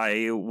that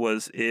I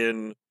was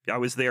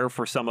there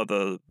for some of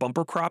the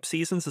bumper crop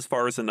seasons as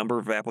far as the number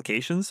of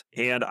applications,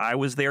 and I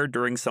was there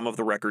during some of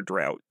the record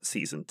drought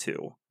season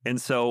too. And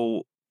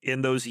so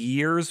in those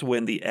years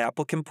when the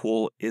applicant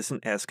pool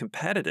isn't as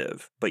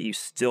competitive, but you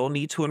still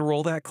need to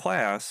enroll that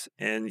class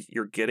and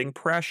you're getting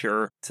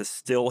pressure to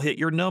still hit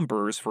your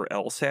numbers for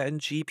LSAT and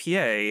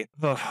GPA,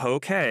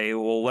 okay,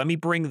 well, let me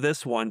bring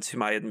this one to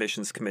my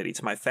admissions committee,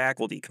 to my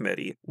faculty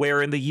committee, where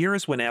in the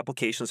years when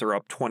applications are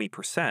up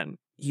 20%,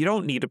 you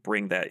don't need to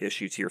bring that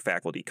issue to your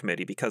faculty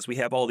committee because we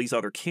have all these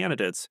other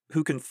candidates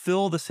who can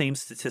fill the same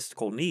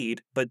statistical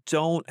need, but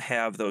don't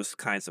have those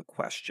kinds of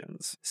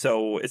questions.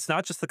 So it's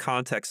not just the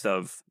context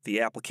of the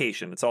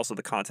application, it's also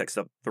the context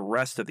of the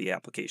rest of the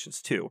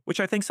applications too, which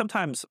I think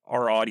sometimes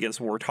our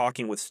audience, when we're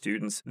talking with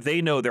students, they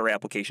know their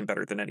application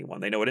better than anyone.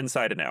 They know it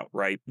inside and out,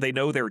 right? They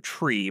know their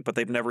tree, but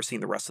they've never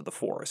seen the rest of the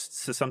forest.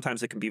 So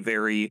sometimes it can be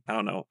very,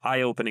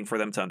 eye-opening for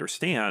them to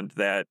understand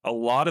that a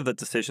lot of the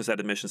decisions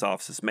that admissions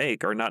offices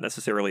make are not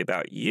necessarily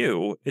about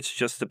you. It's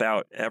just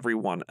about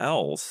everyone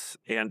else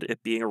and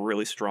it being a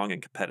really strong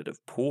and competitive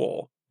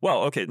pool.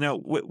 Well, okay. Now,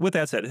 with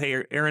that said,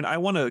 hey, Aaron, I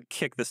want to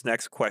kick this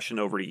next question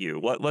over to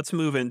you. Let's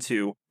move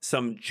into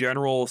some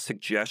general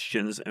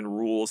suggestions and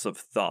rules of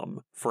thumb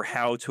for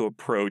how to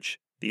approach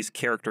these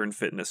character and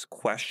fitness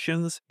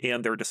questions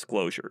and their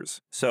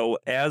disclosures. So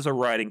as a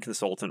writing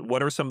consultant,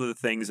 what are some of the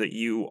things that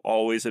you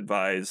always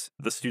advise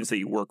the students that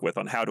you work with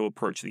on how to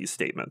approach these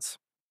statements?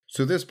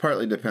 So this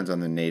partly depends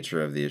on the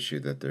nature of the issue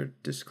that they're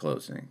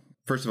disclosing.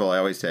 First of all, I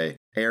always say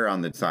err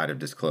on the side of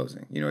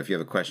disclosing. If you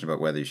have a question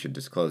about whether you should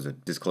disclose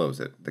it, disclose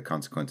it. The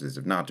consequences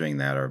of not doing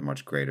that are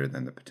much greater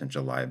than the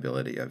potential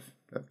liability of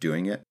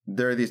doing it.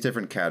 There are these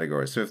different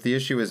categories. So if the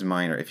issue is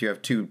minor, if you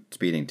have 2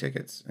 speeding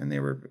tickets and they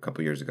were a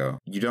couple years ago,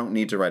 you don't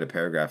need to write a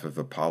paragraph of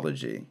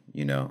apology.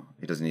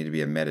 It doesn't need to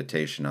be a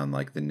meditation on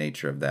the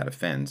nature of that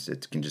offense.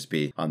 It can just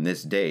be, on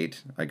this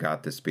date, I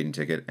got this speeding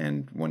ticket,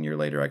 and 1 year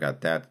later I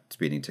got that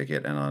speeding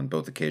ticket, and on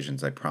both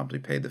occasions I promptly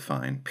paid the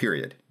fine.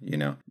 Period.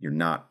 You're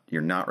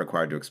not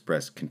required to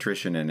express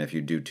contrition, and if you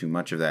do too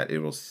much of that, it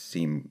will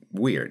seem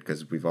weird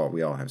because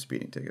we all have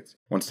speeding tickets.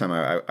 One time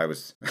I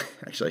was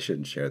actually, I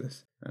shouldn't share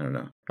this. I don't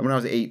know. When I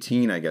was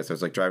 18, I guess I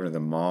was driving to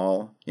the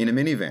mall in a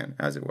minivan,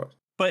 as it was.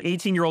 But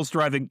 18-year-olds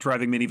driving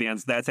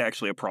minivans, that's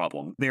actually a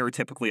problem. They are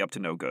typically up to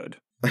no good.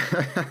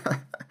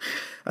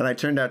 And I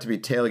turned out to be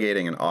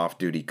tailgating an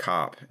off-duty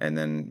cop. And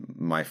then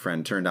my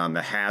friend turned on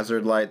the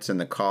hazard lights in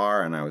the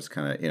car, and I was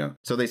kind of,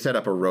 so they set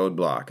up a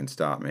roadblock and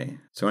stopped me.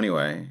 So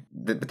anyway,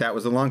 but that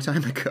was a long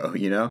time ago,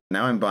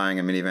 Now I'm buying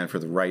a minivan for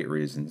the right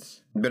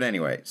reasons. But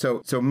anyway,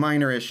 so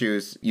minor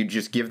issues, you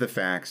just give the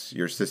facts,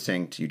 you're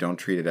succinct, you don't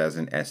treat it as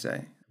an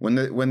essay. When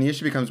the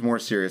issue becomes more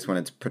serious, when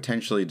it's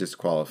potentially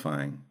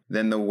disqualifying,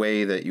 then the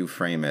way that you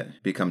frame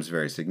it becomes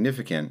very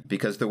significant,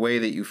 because the way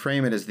that you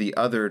frame it is the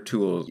other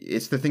tool.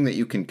 It's the thing that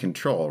you can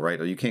control,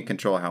 right? You can't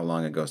control how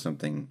long ago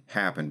something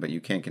happened, but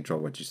you can control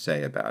what you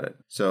say about it.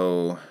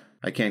 So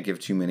I can't give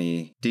too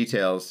many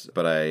details,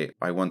 but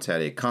I once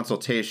had a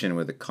consultation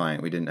with a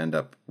client. We didn't end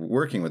up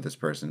working with this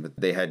person, but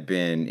they had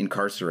been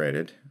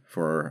incarcerated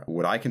for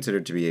what I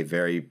considered to be a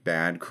very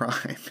bad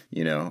crime,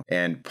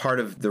 And part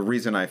of the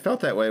reason I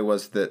felt that way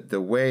was that the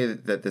way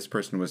that this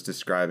person was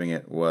describing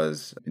it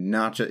was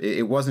not just,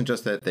 it wasn't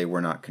just that they were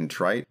not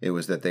contrite. It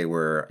was that they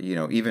were,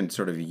 even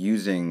sort of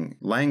using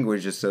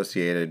language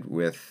associated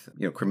with,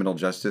 criminal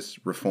justice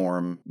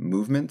reform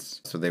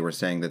movements. So they were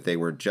saying that they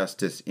were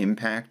justice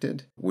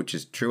impacted, which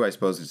is true, I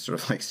suppose, in sort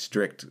of like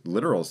strict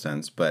literal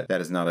sense, but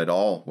that is not at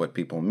all what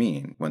people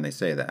mean when they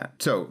say that.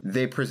 So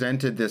they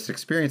presented this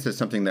experience as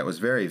something that was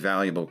very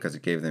valuable because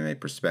it gave them a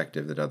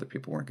perspective that other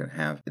people weren't going to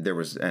have. There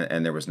was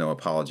no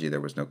apology,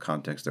 there was no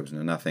context, there was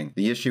no nothing.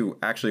 The issue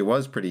actually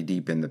was pretty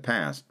deep in the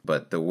past,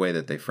 but the way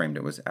that they framed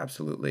it was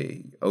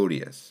absolutely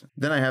odious.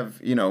 Then I have,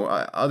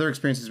 other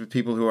experiences with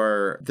people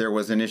there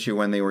was an issue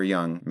when they were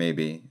young,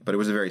 maybe, but it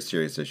was a very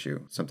serious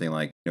issue. Something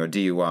like, a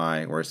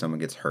DUI where someone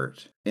gets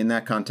hurt. In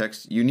that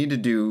context, you need to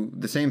do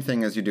the same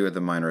thing as you do with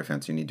the minor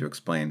offense. You need to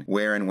explain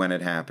where and when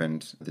it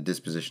happened, the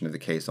disposition of the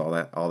case, all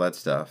that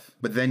stuff.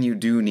 But then you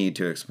do need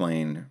to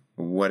explain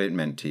what it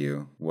meant to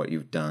you, what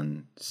you've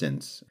done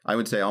since. I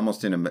would say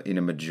almost in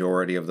a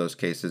majority of those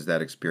cases,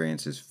 that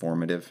experience is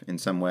formative in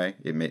some way.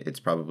 It's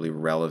probably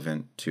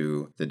relevant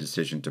to the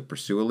decision to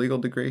pursue a legal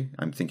degree.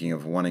 I'm thinking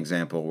of one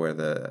example where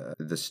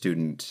the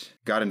student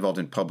got involved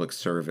in public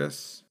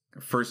service.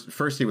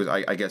 First he was,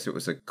 I guess it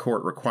was a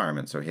court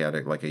requirement, so he had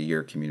a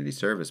year community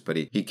service, but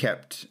he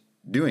kept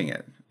doing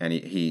it, and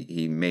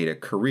he made a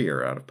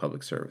career out of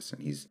public service,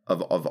 and he's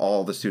of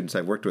all the students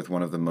I've worked with,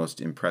 one of the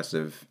most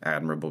impressive,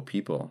 admirable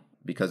people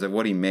because of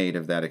what he made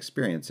of that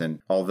experience. And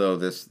although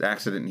this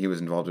accident he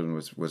was involved in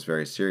was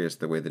very serious,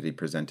 the way that he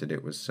presented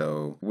it was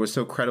so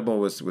credible,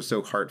 was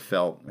so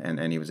heartfelt,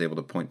 and he was able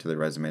to point to the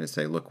resume to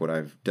say, look what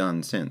I've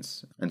done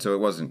since. And so it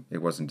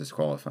wasn't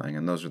disqualifying.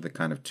 And those are the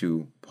kind of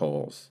two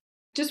poles.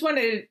 Just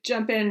wanted to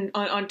jump in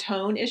on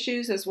tone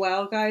issues as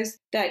well, guys,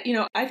 that,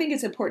 I think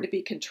it's important to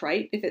be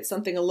contrite if it's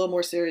something a little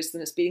more serious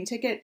than a speeding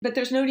ticket, but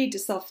there's no need to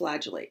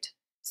self-flagellate.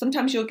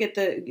 Sometimes you'll get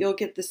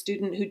the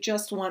student who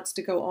just wants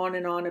to go on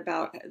and on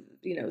about,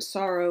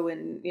 sorrow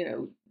and,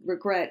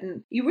 regret.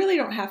 And you really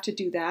don't have to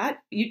do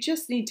that. You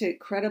just need to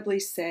credibly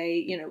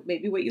say,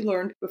 maybe what you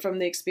learned from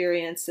the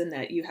experience and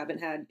that you haven't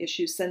had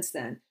issues since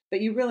then.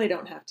 But you really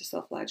don't have to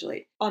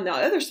self-flagellate. On the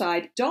other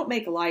side, don't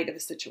make light of a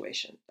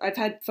situation. I've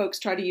had folks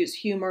try to use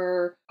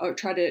humor or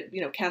try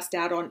to, cast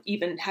doubt on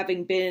even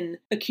having been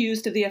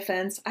accused of the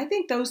offense. I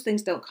think those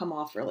things don't come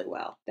off really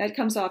well. That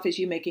comes off as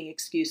you making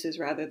excuses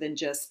rather than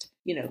just,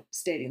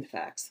 stating the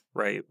facts.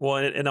 Right. Well,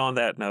 and on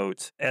that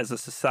note, as a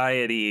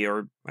society,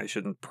 or I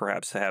shouldn't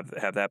perhaps have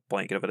that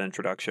blanket of an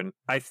introduction,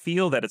 I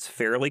feel that it's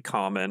fairly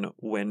common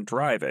when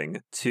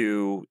driving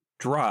to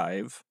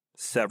drive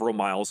several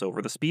miles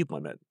over the speed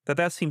limit.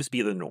 That seems to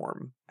be the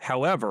norm.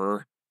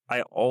 However,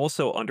 I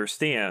also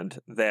understand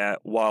that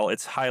while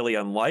it's highly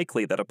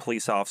unlikely that a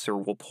police officer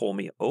will pull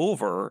me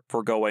over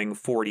for going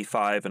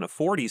 45 in a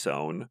 40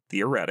 zone,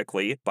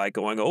 theoretically, by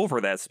going over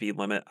that speed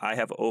limit, I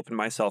have opened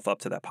myself up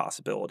to that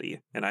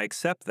possibility, and I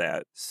accept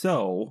that.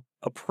 So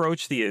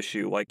approach the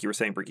issue, like you were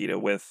saying,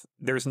 Brigitte, with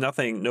there's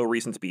no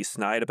reason to be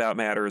snide about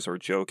matters or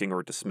joking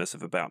or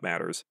dismissive about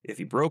matters. If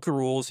you broke the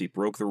rules, you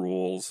broke the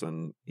rules,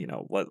 and,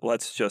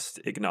 let's just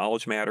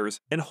acknowledge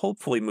matters and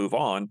hopefully move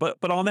on.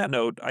 But on that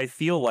note, I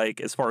feel like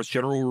as far as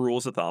general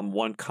rules of thumb,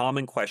 one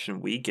common question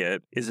we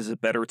get is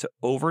it better to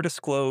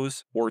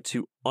over-disclose or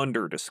to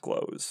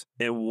under-disclose?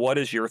 And what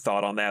is your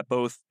thought on that,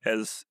 both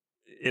as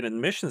an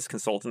admissions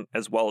consultant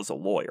as well as a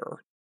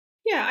lawyer?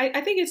 Yeah,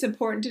 I think it's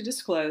important to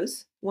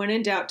disclose. When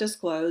in doubt,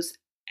 disclose,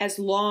 as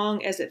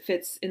long as it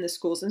fits in the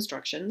school's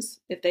instructions.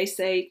 If they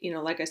say,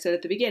 like I said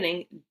at the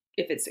beginning,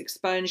 if it's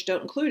expunged,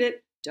 don't include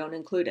it, don't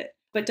include it.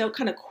 But don't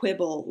kind of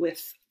quibble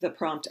with the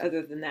prompt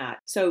other than that.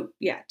 So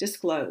yeah,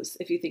 disclose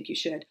if you think you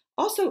should.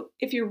 Also,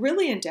 if you're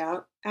really in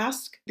doubt,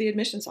 ask the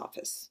admissions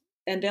office.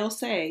 And they'll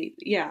say,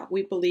 yeah,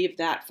 we believe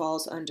that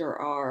falls under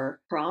our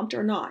prompt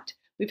or not.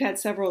 We've had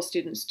several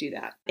students do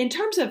that. In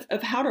terms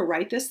of how to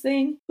write this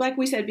thing, like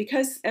we said,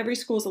 because every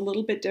school is a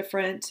little bit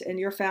different and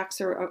your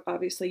facts are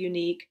obviously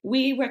unique,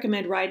 we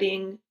recommend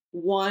writing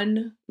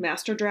one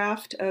master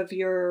draft of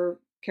your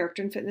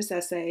character and fitness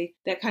essay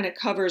that kind of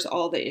covers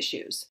all the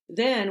issues.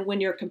 Then when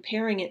you're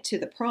comparing it to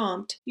the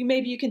prompt,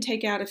 maybe you can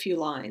take out a few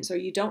lines, or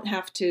you don't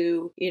have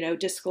to,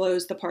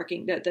 disclose the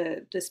parking,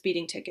 the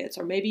speeding tickets,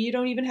 or maybe you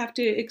don't even have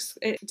to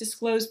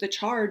disclose the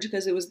charge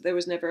because there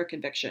was never a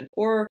conviction,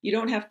 or you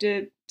don't have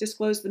to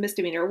disclose the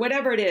misdemeanor, or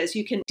whatever it is.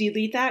 You can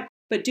delete that,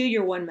 but do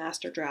your one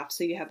master draft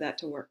so you have that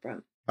to work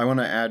from. I want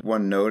to add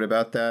one note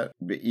about that.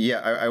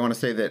 Yeah, I want to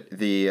say that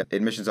the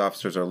admissions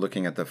officers are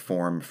looking at the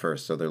form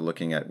first. So they're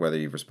looking at whether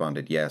you've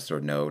responded yes or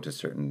no to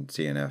certain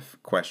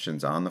CNF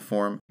questions on the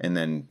form. And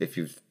then if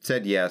you've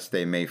said yes,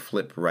 they may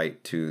flip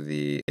right to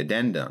the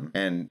addendum.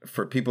 And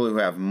for people who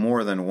have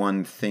more than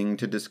one thing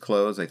to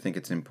disclose, I think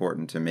it's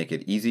important to make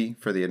it easy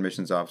for the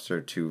admissions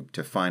officer to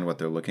find what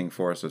they're looking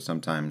for. So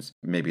sometimes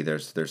maybe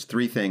there's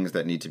 3 things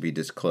that need to be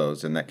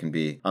disclosed, and that can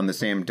be on the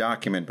same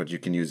document, but you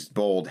can use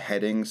bold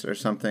headings or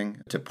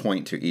something to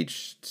point to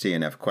each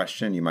CNF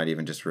question. You might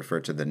even just refer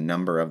to the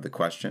number of the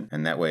question,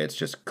 and that way it's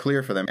just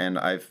clear for them. And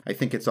I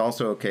think it's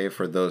also okay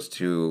for those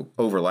to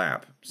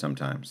overlap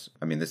sometimes.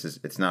 I mean,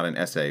 it's not an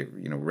essay.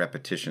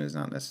 Repetition is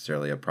not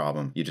necessarily a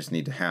problem. You just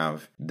need to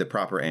have the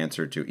proper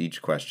answer to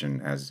each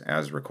question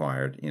as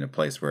required in a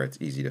place where it's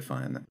easy to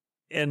find them.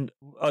 And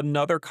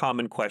another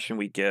common question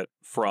we get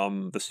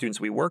from the students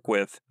we work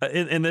with,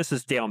 and this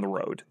is down the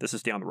road. This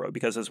is down the road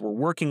because as we're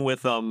working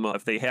with them,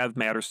 if they have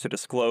matters to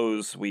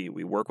disclose, we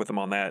work with them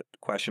on that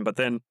question. But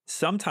then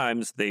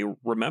sometimes they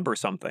remember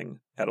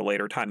something at a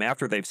later time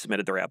after they've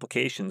submitted their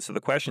application. So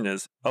the question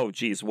is, oh,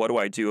 geez, what do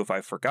I do if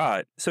I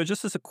forgot? So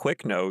just as a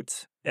quick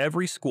note,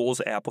 every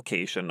school's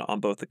application on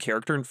both the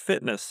character and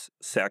fitness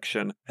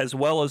section, as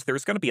well as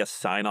there's going to be a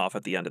sign-off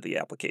at the end of the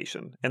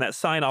application. And that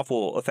sign-off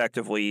will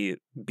effectively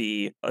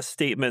be a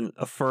statement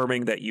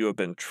affirming that you have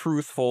been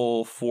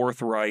truthful,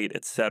 forthright,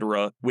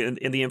 etc.,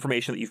 in the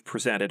information that you've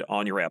presented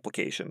on your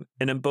application.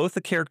 And in both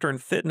the character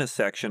and fitness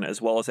section,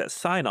 as well as that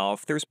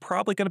sign-off, there's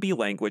probably going to be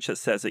language that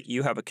says that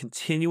you have a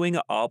continuing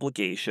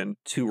obligation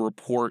to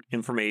report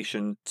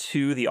information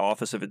to the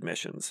Office of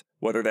Admissions,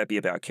 whether that be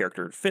about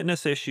character and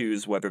fitness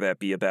issues, whether that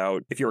be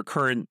about if you're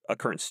a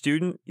current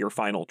student, your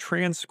final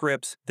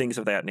transcripts, things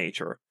of that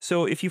nature.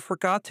 So if you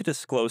forgot to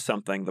disclose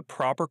something, the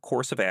proper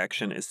course of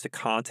action is to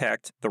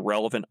contact the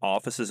relevant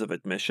offices of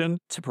admission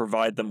to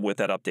provide them with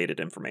that updated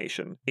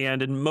information.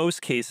 And in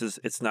most cases,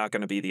 it's not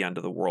going to be the end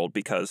of the world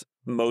because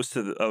most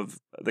of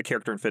the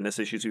character and fitness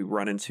issues we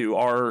run into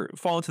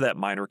fall into that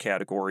minor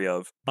category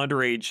of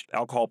underage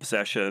alcohol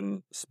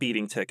possession,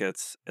 speeding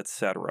tickets,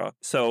 etc.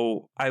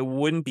 So I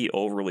wouldn't be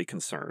overly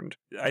concerned.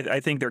 I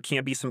think there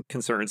can be some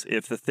concerns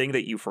if the thing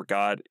that you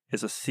forgot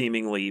is a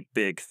seemingly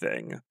big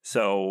thing.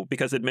 So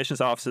because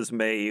admissions offices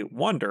may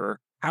wonder,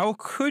 how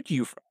could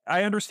you?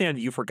 I understand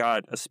you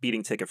forgot a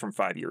speeding ticket from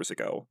 5 years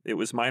ago. It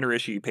was a minor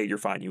issue. You paid your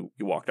fine. You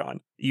walked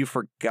on. You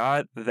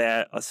forgot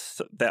that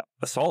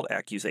assault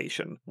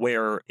accusation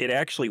where it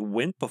actually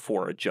went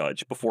before a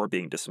judge before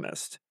being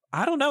dismissed.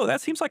 I don't know.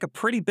 That seems like a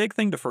pretty big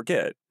thing to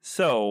forget.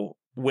 So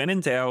when in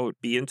doubt,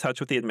 be in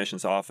touch with the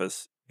admissions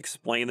office.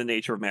 Explain the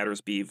nature of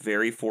matters. Be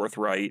very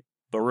forthright.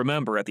 But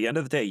remember, at the end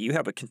of the day, you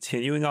have a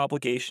continuing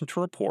obligation to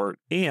report,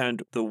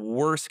 and the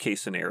worst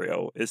case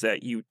scenario is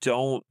that you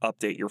don't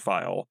update your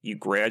file. You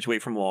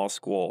graduate from law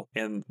school,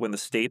 and when the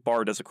state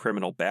bar does a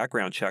criminal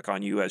background check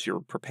on you as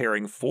you're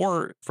preparing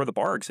for the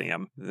bar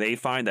exam, they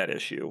find that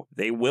issue.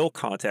 They will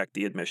contact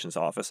the admissions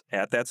office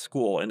at that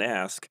school and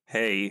ask,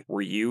 hey,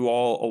 were you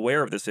all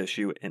aware of this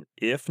issue? And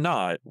if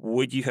not,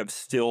 would you have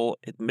still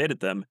admitted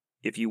them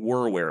if you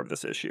were aware of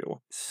this issue?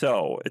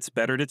 So it's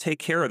better to take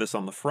care of this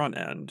on the front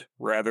end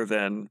rather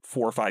than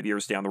 4 or 5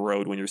 years down the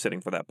road when you're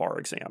sitting for that bar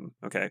exam.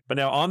 Okay. But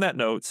now on that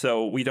note,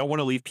 so we don't want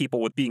to leave people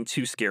with being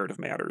too scared of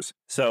matters.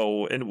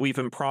 So, and we've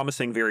been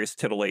promising various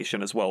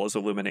titillation as well as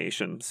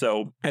illumination.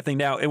 So I think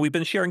now, and we've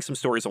been sharing some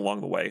stories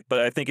along the way, but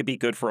I think it'd be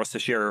good for us to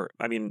share.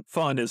 I mean,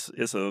 fun is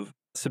a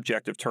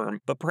subjective term,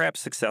 but perhaps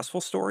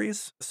successful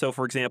stories. So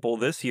for example,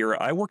 this year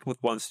I worked with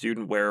one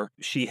student where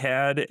she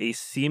had a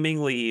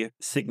seemingly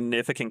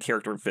significant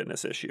character and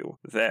fitness issue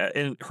that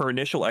in her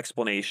initial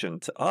explanation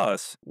to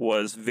us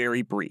was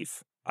very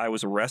brief. I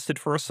was arrested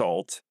for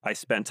assault. I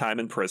spent time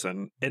in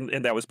prison,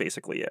 and that was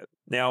basically it.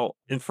 Now,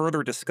 in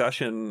further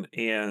discussion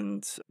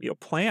and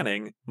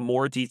planning,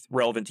 more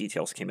relevant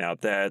details came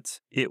out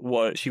that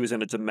she was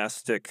in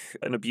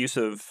an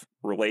abusive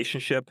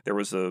relationship. There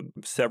was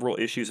several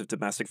issues of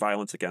domestic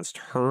violence against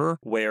her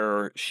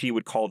where she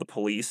would call the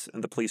police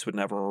and the police would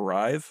never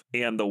arrive.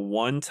 And the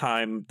one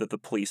time that the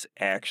police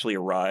actually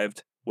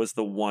arrived was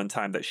the one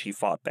time that she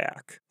fought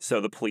back.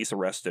 So the police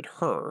arrested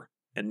her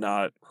and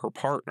not her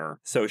partner.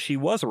 So she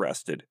was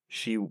arrested.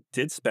 She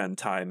did spend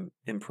time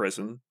in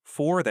prison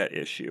for that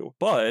issue.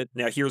 But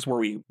now here's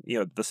where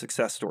the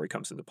success story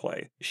comes into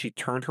play. She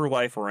turned her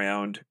life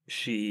around.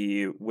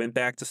 She went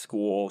back to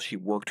school. She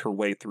worked her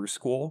way through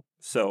school.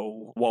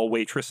 So while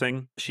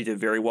waitressing, she did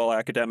very well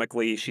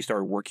academically. She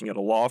started working at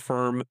a law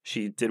firm.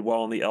 She did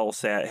well on the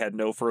LSAT, had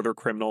no further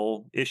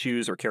criminal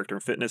issues or character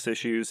and fitness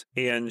issues.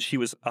 And she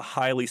was a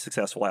highly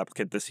successful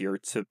applicant this year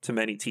to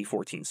many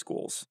T14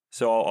 schools.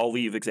 So I'll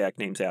leave exact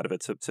names out of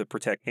it to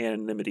protect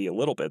anonymity a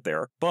little bit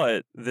there.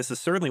 But this is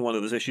certainly one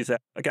of those issues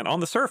that, again, on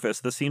the surface,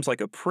 this seems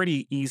like a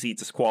pretty easy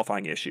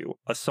disqualifying issue.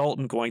 Assault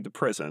and going to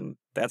prison.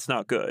 That's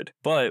not good.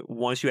 But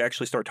once you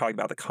actually start talking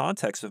about the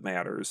context of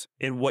matters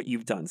and what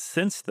you've done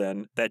since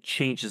then, that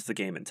changes the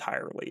game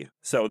entirely.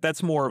 So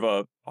that's more of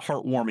a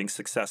heartwarming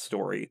success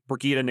story.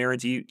 Brigitte and Aaron,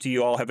 do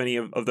you all have any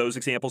of those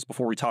examples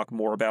before we talk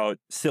more about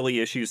silly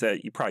issues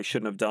that you probably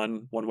shouldn't have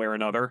done one way or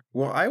another?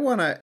 Well, I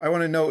wanna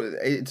know.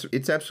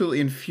 It's absolutely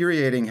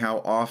infuriating how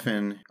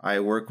often I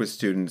work with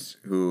students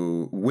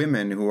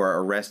women who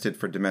are arrested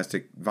for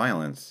domestic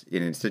violence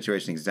in a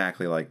situation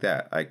exactly like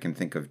that. I can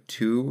think of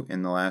 2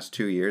 in the last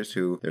 2 years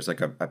who there's like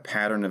a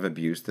pattern of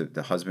abuse.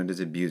 The husband is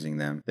abusing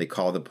them. They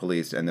call the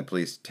police, and the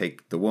police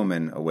take the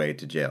woman away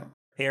to jail.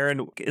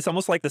 Aaron, it's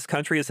almost like this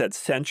country has had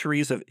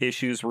centuries of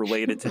issues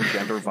related to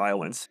gender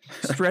violence,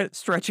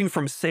 stretching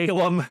from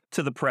Salem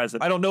to the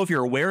present. I don't know if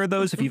you're aware of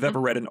those, if you've ever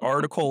read an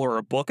article or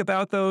a book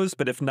about those,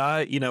 but if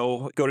not,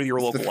 go to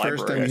your local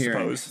library, I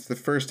suppose. It's the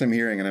first I'm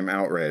hearing, and I'm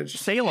outraged.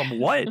 Salem,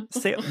 what?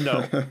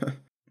 No.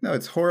 No,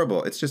 it's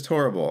horrible. It's just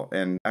horrible.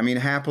 And I mean,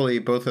 happily,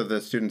 both of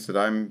the students that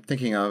I'm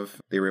thinking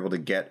of, they were able to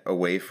get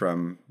away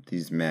from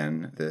these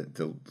men,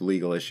 the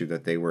legal issue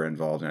that they were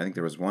involved in. I think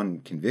there was one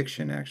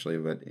conviction, actually,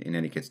 but in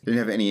any case, didn't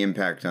have any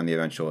impact on the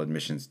eventual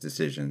admissions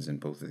decisions, and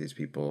both of these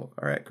people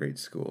are at great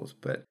schools.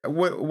 But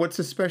what's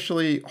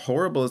especially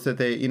horrible is that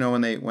they,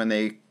 when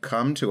they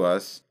come to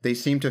us, they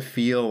seem to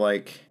feel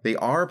like they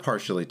are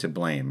partially to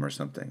blame or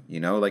something,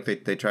 like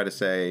they try to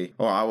say,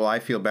 oh, well, I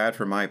feel bad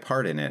for my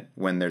part in it,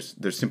 when there's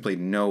simply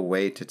no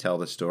way to tell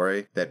the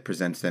story that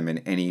presents them in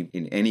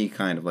any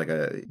kind of like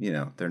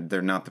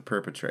they're not the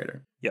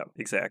perpetrator. Yeah,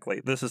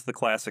 exactly. This is the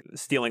classic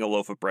stealing a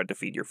loaf of bread to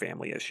feed your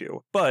family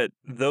issue. But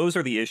those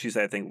are the issues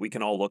I think we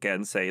can all look at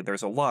and say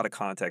there's a lot of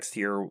context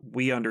here.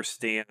 We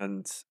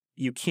understand,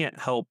 you can't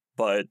help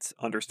but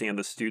understand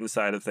the student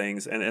side of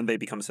things, and they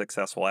become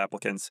successful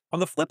applicants. On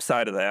the flip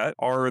side of that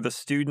are the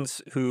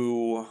students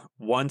who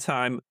one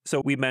time,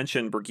 so we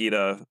mentioned,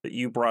 Brigitte,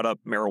 you brought up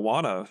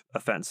marijuana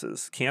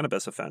offenses,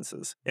 cannabis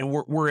offenses, and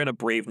we're in a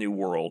brave new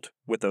world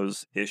with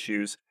those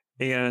issues.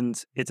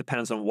 And it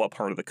depends on what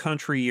part of the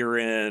country you're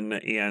in.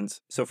 And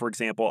so, for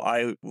example,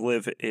 I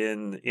live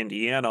in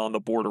Indiana on the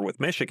border with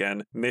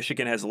Michigan.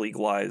 Michigan has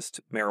legalized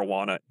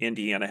marijuana.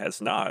 Indiana has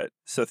not.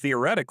 So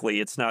theoretically,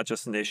 it's not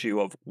just an issue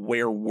of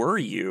where were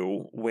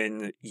you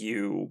when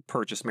you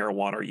purchased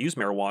marijuana or used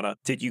marijuana?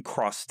 Did you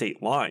cross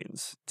state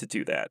lines to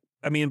do that?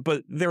 I mean,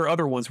 but there are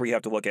other ones where you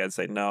have to look at and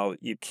say, no,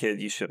 you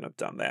shouldn't have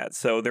done that.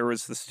 So there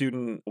was the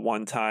student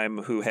one time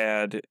who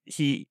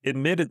he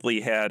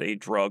admittedly had a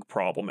drug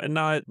problem, and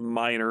not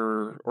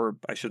minor, or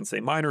I shouldn't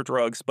say minor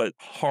drugs, but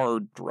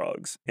hard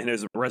drugs. And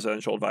his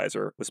residential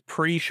advisor was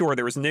pretty sure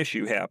there was an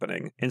issue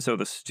happening. And so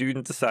the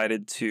student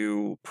decided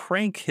to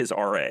prank his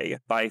RA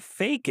by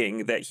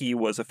faking that he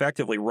was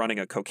effectively running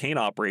a cocaine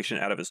operation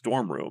out of his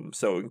dorm room.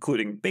 So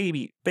including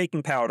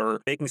baking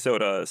powder, baking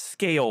soda,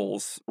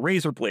 scales,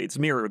 razor blades,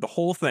 mirror, the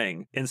whole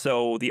thing. And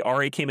so the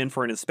RA came in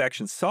for an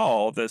inspection, saw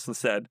all this, and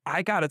said,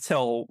 I gotta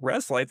tell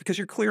ResLife because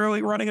you're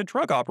clearly running a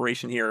drug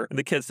operation here. And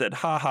the kid said,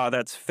 haha,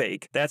 that's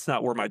fake. That's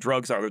not where my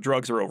drugs are. The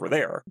drugs are over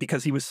there.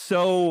 Because he was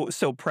so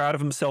proud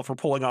of himself for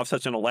pulling off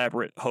such an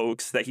elaborate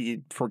hoax that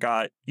he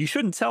forgot, you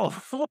shouldn't tell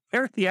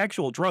where the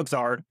actual drugs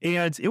are.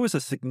 And it was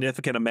a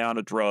significant amount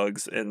of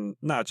drugs, and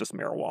not just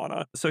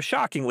marijuana. So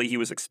shockingly, he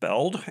was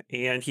expelled,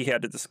 and he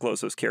had to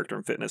disclose those character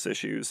and fitness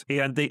issues.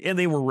 And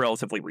they were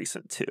relatively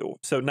recent too.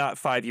 So not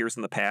 5 years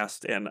in the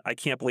past, and I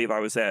can't believe I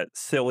was that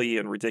silly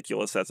and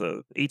ridiculous as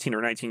a 18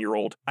 or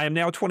 19-year-old. I am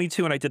now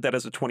 22, and I did that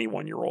as a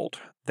 21-year-old.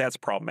 That's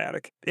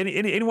problematic.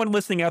 Anyone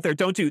listening out there,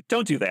 don't do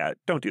that.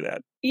 Don't do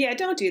that. Yeah,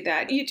 don't do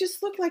that. You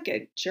just look like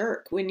a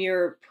jerk when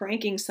you're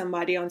pranking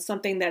somebody on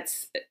something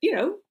that's,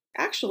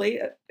 actually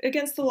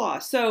against the law.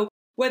 So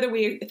whether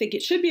we think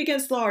it should be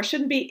against the law or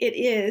shouldn't be, it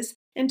is,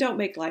 and don't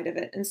make light of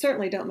it. And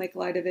certainly don't make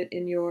light of it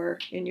in your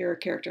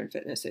character and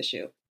fitness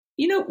issue.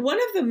 One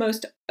of the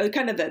most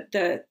kind of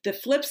the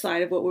flip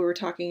side of what we were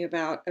talking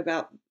about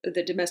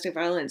the domestic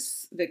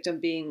violence victim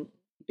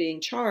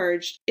being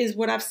charged is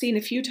what I've seen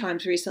a few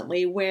times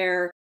recently,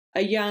 where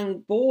a young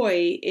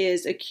boy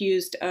is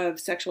accused of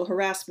sexual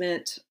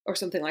harassment or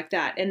something like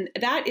that. And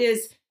that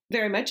is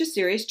very much a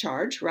serious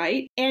charge,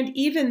 right? And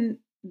even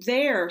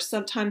there,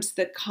 sometimes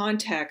the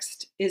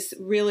context is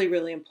really,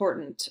 really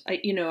important.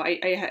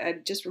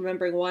 I'm just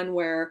remembering one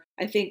where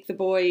I think the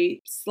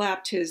boy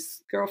slapped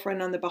his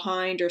girlfriend on the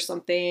behind or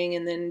something,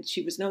 and then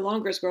she was no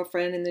longer his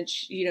girlfriend, and then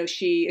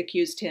she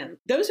accused him.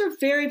 Those are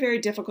very, very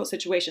difficult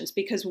situations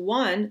because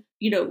one,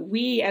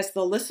 we as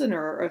the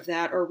listener of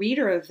that or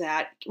reader of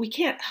that, we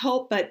can't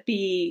help but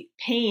be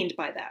pained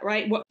by that,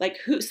 right?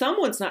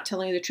 Someone's not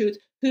telling you the truth.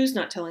 Who's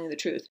not telling you the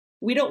truth?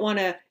 We don't want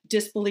to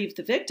disbelieve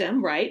the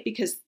victim, right?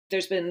 Because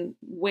there's been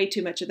way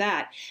too much of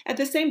that. At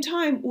the same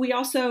time, we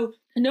also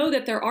know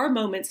that there are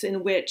moments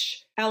in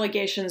which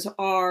allegations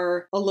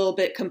are a little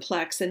bit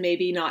complex and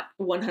maybe not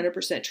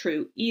 100%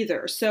 true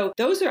either. So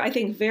those are, I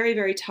think, very,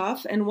 very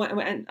tough. And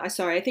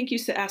I think you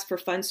asked for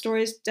fun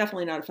stories.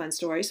 Definitely not a fun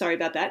story. Sorry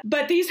about that.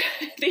 But these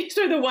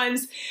are the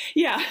ones.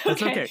 Yeah.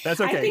 Okay. That's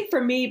okay. I think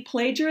for me,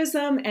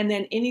 plagiarism and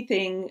then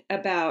anything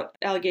about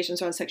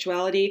allegations on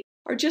sexuality,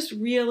 are just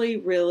really,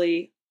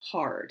 really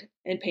hard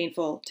and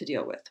painful to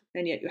deal with.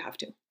 And yet you have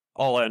to.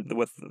 I'll end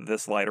with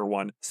this lighter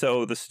one.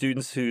 So the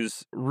students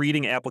who's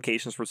reading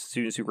applications for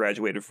students who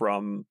graduated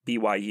from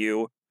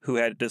BYU who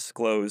had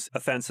disclosed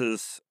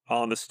offenses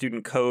on the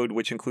student code,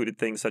 which included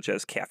things such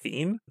as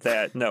caffeine.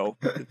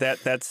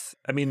 That's,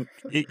 I mean,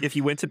 if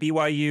you went to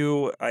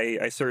BYU,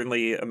 I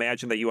certainly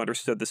imagine that you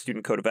understood the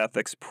student code of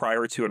ethics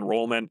prior to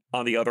enrollment.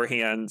 On the other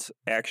hand,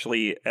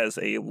 actually, as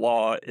a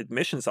law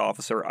admissions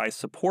officer, I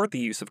support the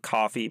use of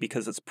coffee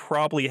because it's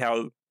probably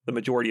how the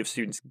majority of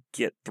students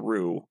get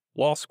through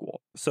law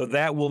school. So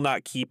that will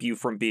not keep you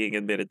from being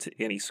admitted to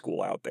any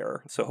school out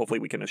there. So hopefully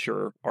we can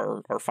assure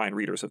our fine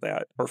readers of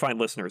that, or fine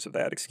listeners of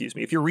that, excuse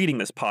me. If you're reading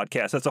this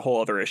podcast, that's a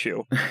whole other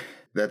issue.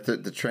 That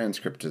the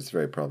transcript is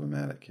very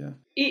problematic, yeah.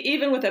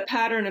 Even with a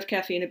pattern of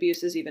caffeine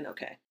abuse is even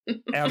okay.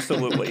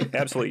 Absolutely.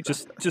 Absolutely.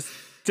 Just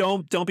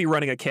don't be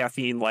running a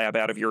caffeine lab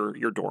out of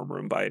your dorm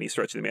room by any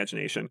stretch of the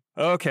imagination.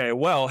 Okay,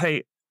 well,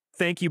 hey,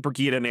 thank you,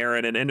 Brigitte and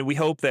Aaron, and we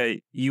hope that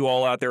you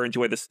all out there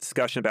enjoy this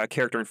discussion about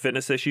character and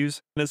fitness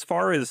issues. And as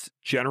far as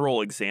general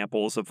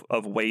examples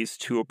of ways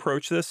to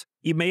approach this,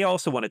 you may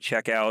also want to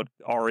check out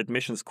our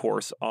admissions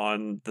course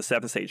on the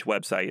Seven Sage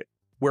website,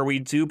 where we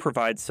do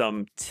provide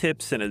some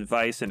tips and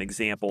advice and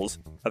examples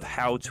of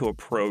how to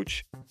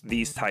approach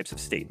these types of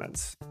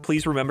statements.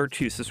 Please remember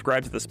to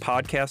subscribe to this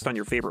podcast on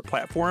your favorite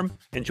platform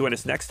and join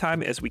us next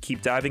time as we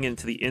keep diving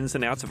into the ins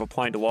and outs of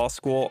applying to law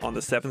school on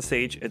the Seven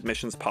Sage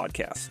Admissions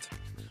Podcast.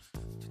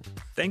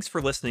 Thanks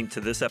for listening to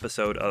this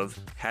episode of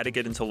How to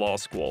Get Into Law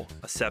School,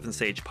 a Seven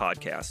Sage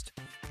podcast.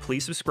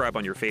 Please subscribe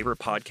on your favorite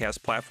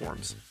podcast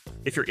platforms.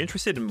 If you're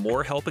interested in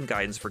more help and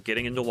guidance for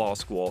getting into law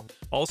school,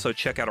 also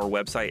check out our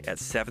website at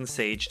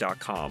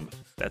sevensage.com.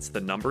 That's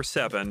the number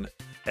 7,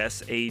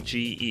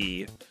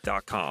 SAGE.com.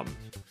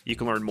 You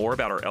can learn more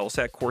about our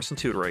LSAT course and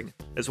tutoring,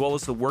 as well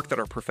as the work that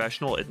our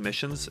professional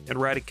admissions and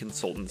writing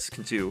consultants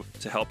can do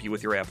to help you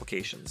with your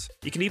applications.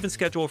 You can even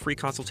schedule a free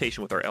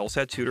consultation with our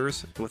LSAT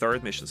tutors and with our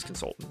admissions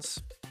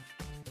consultants.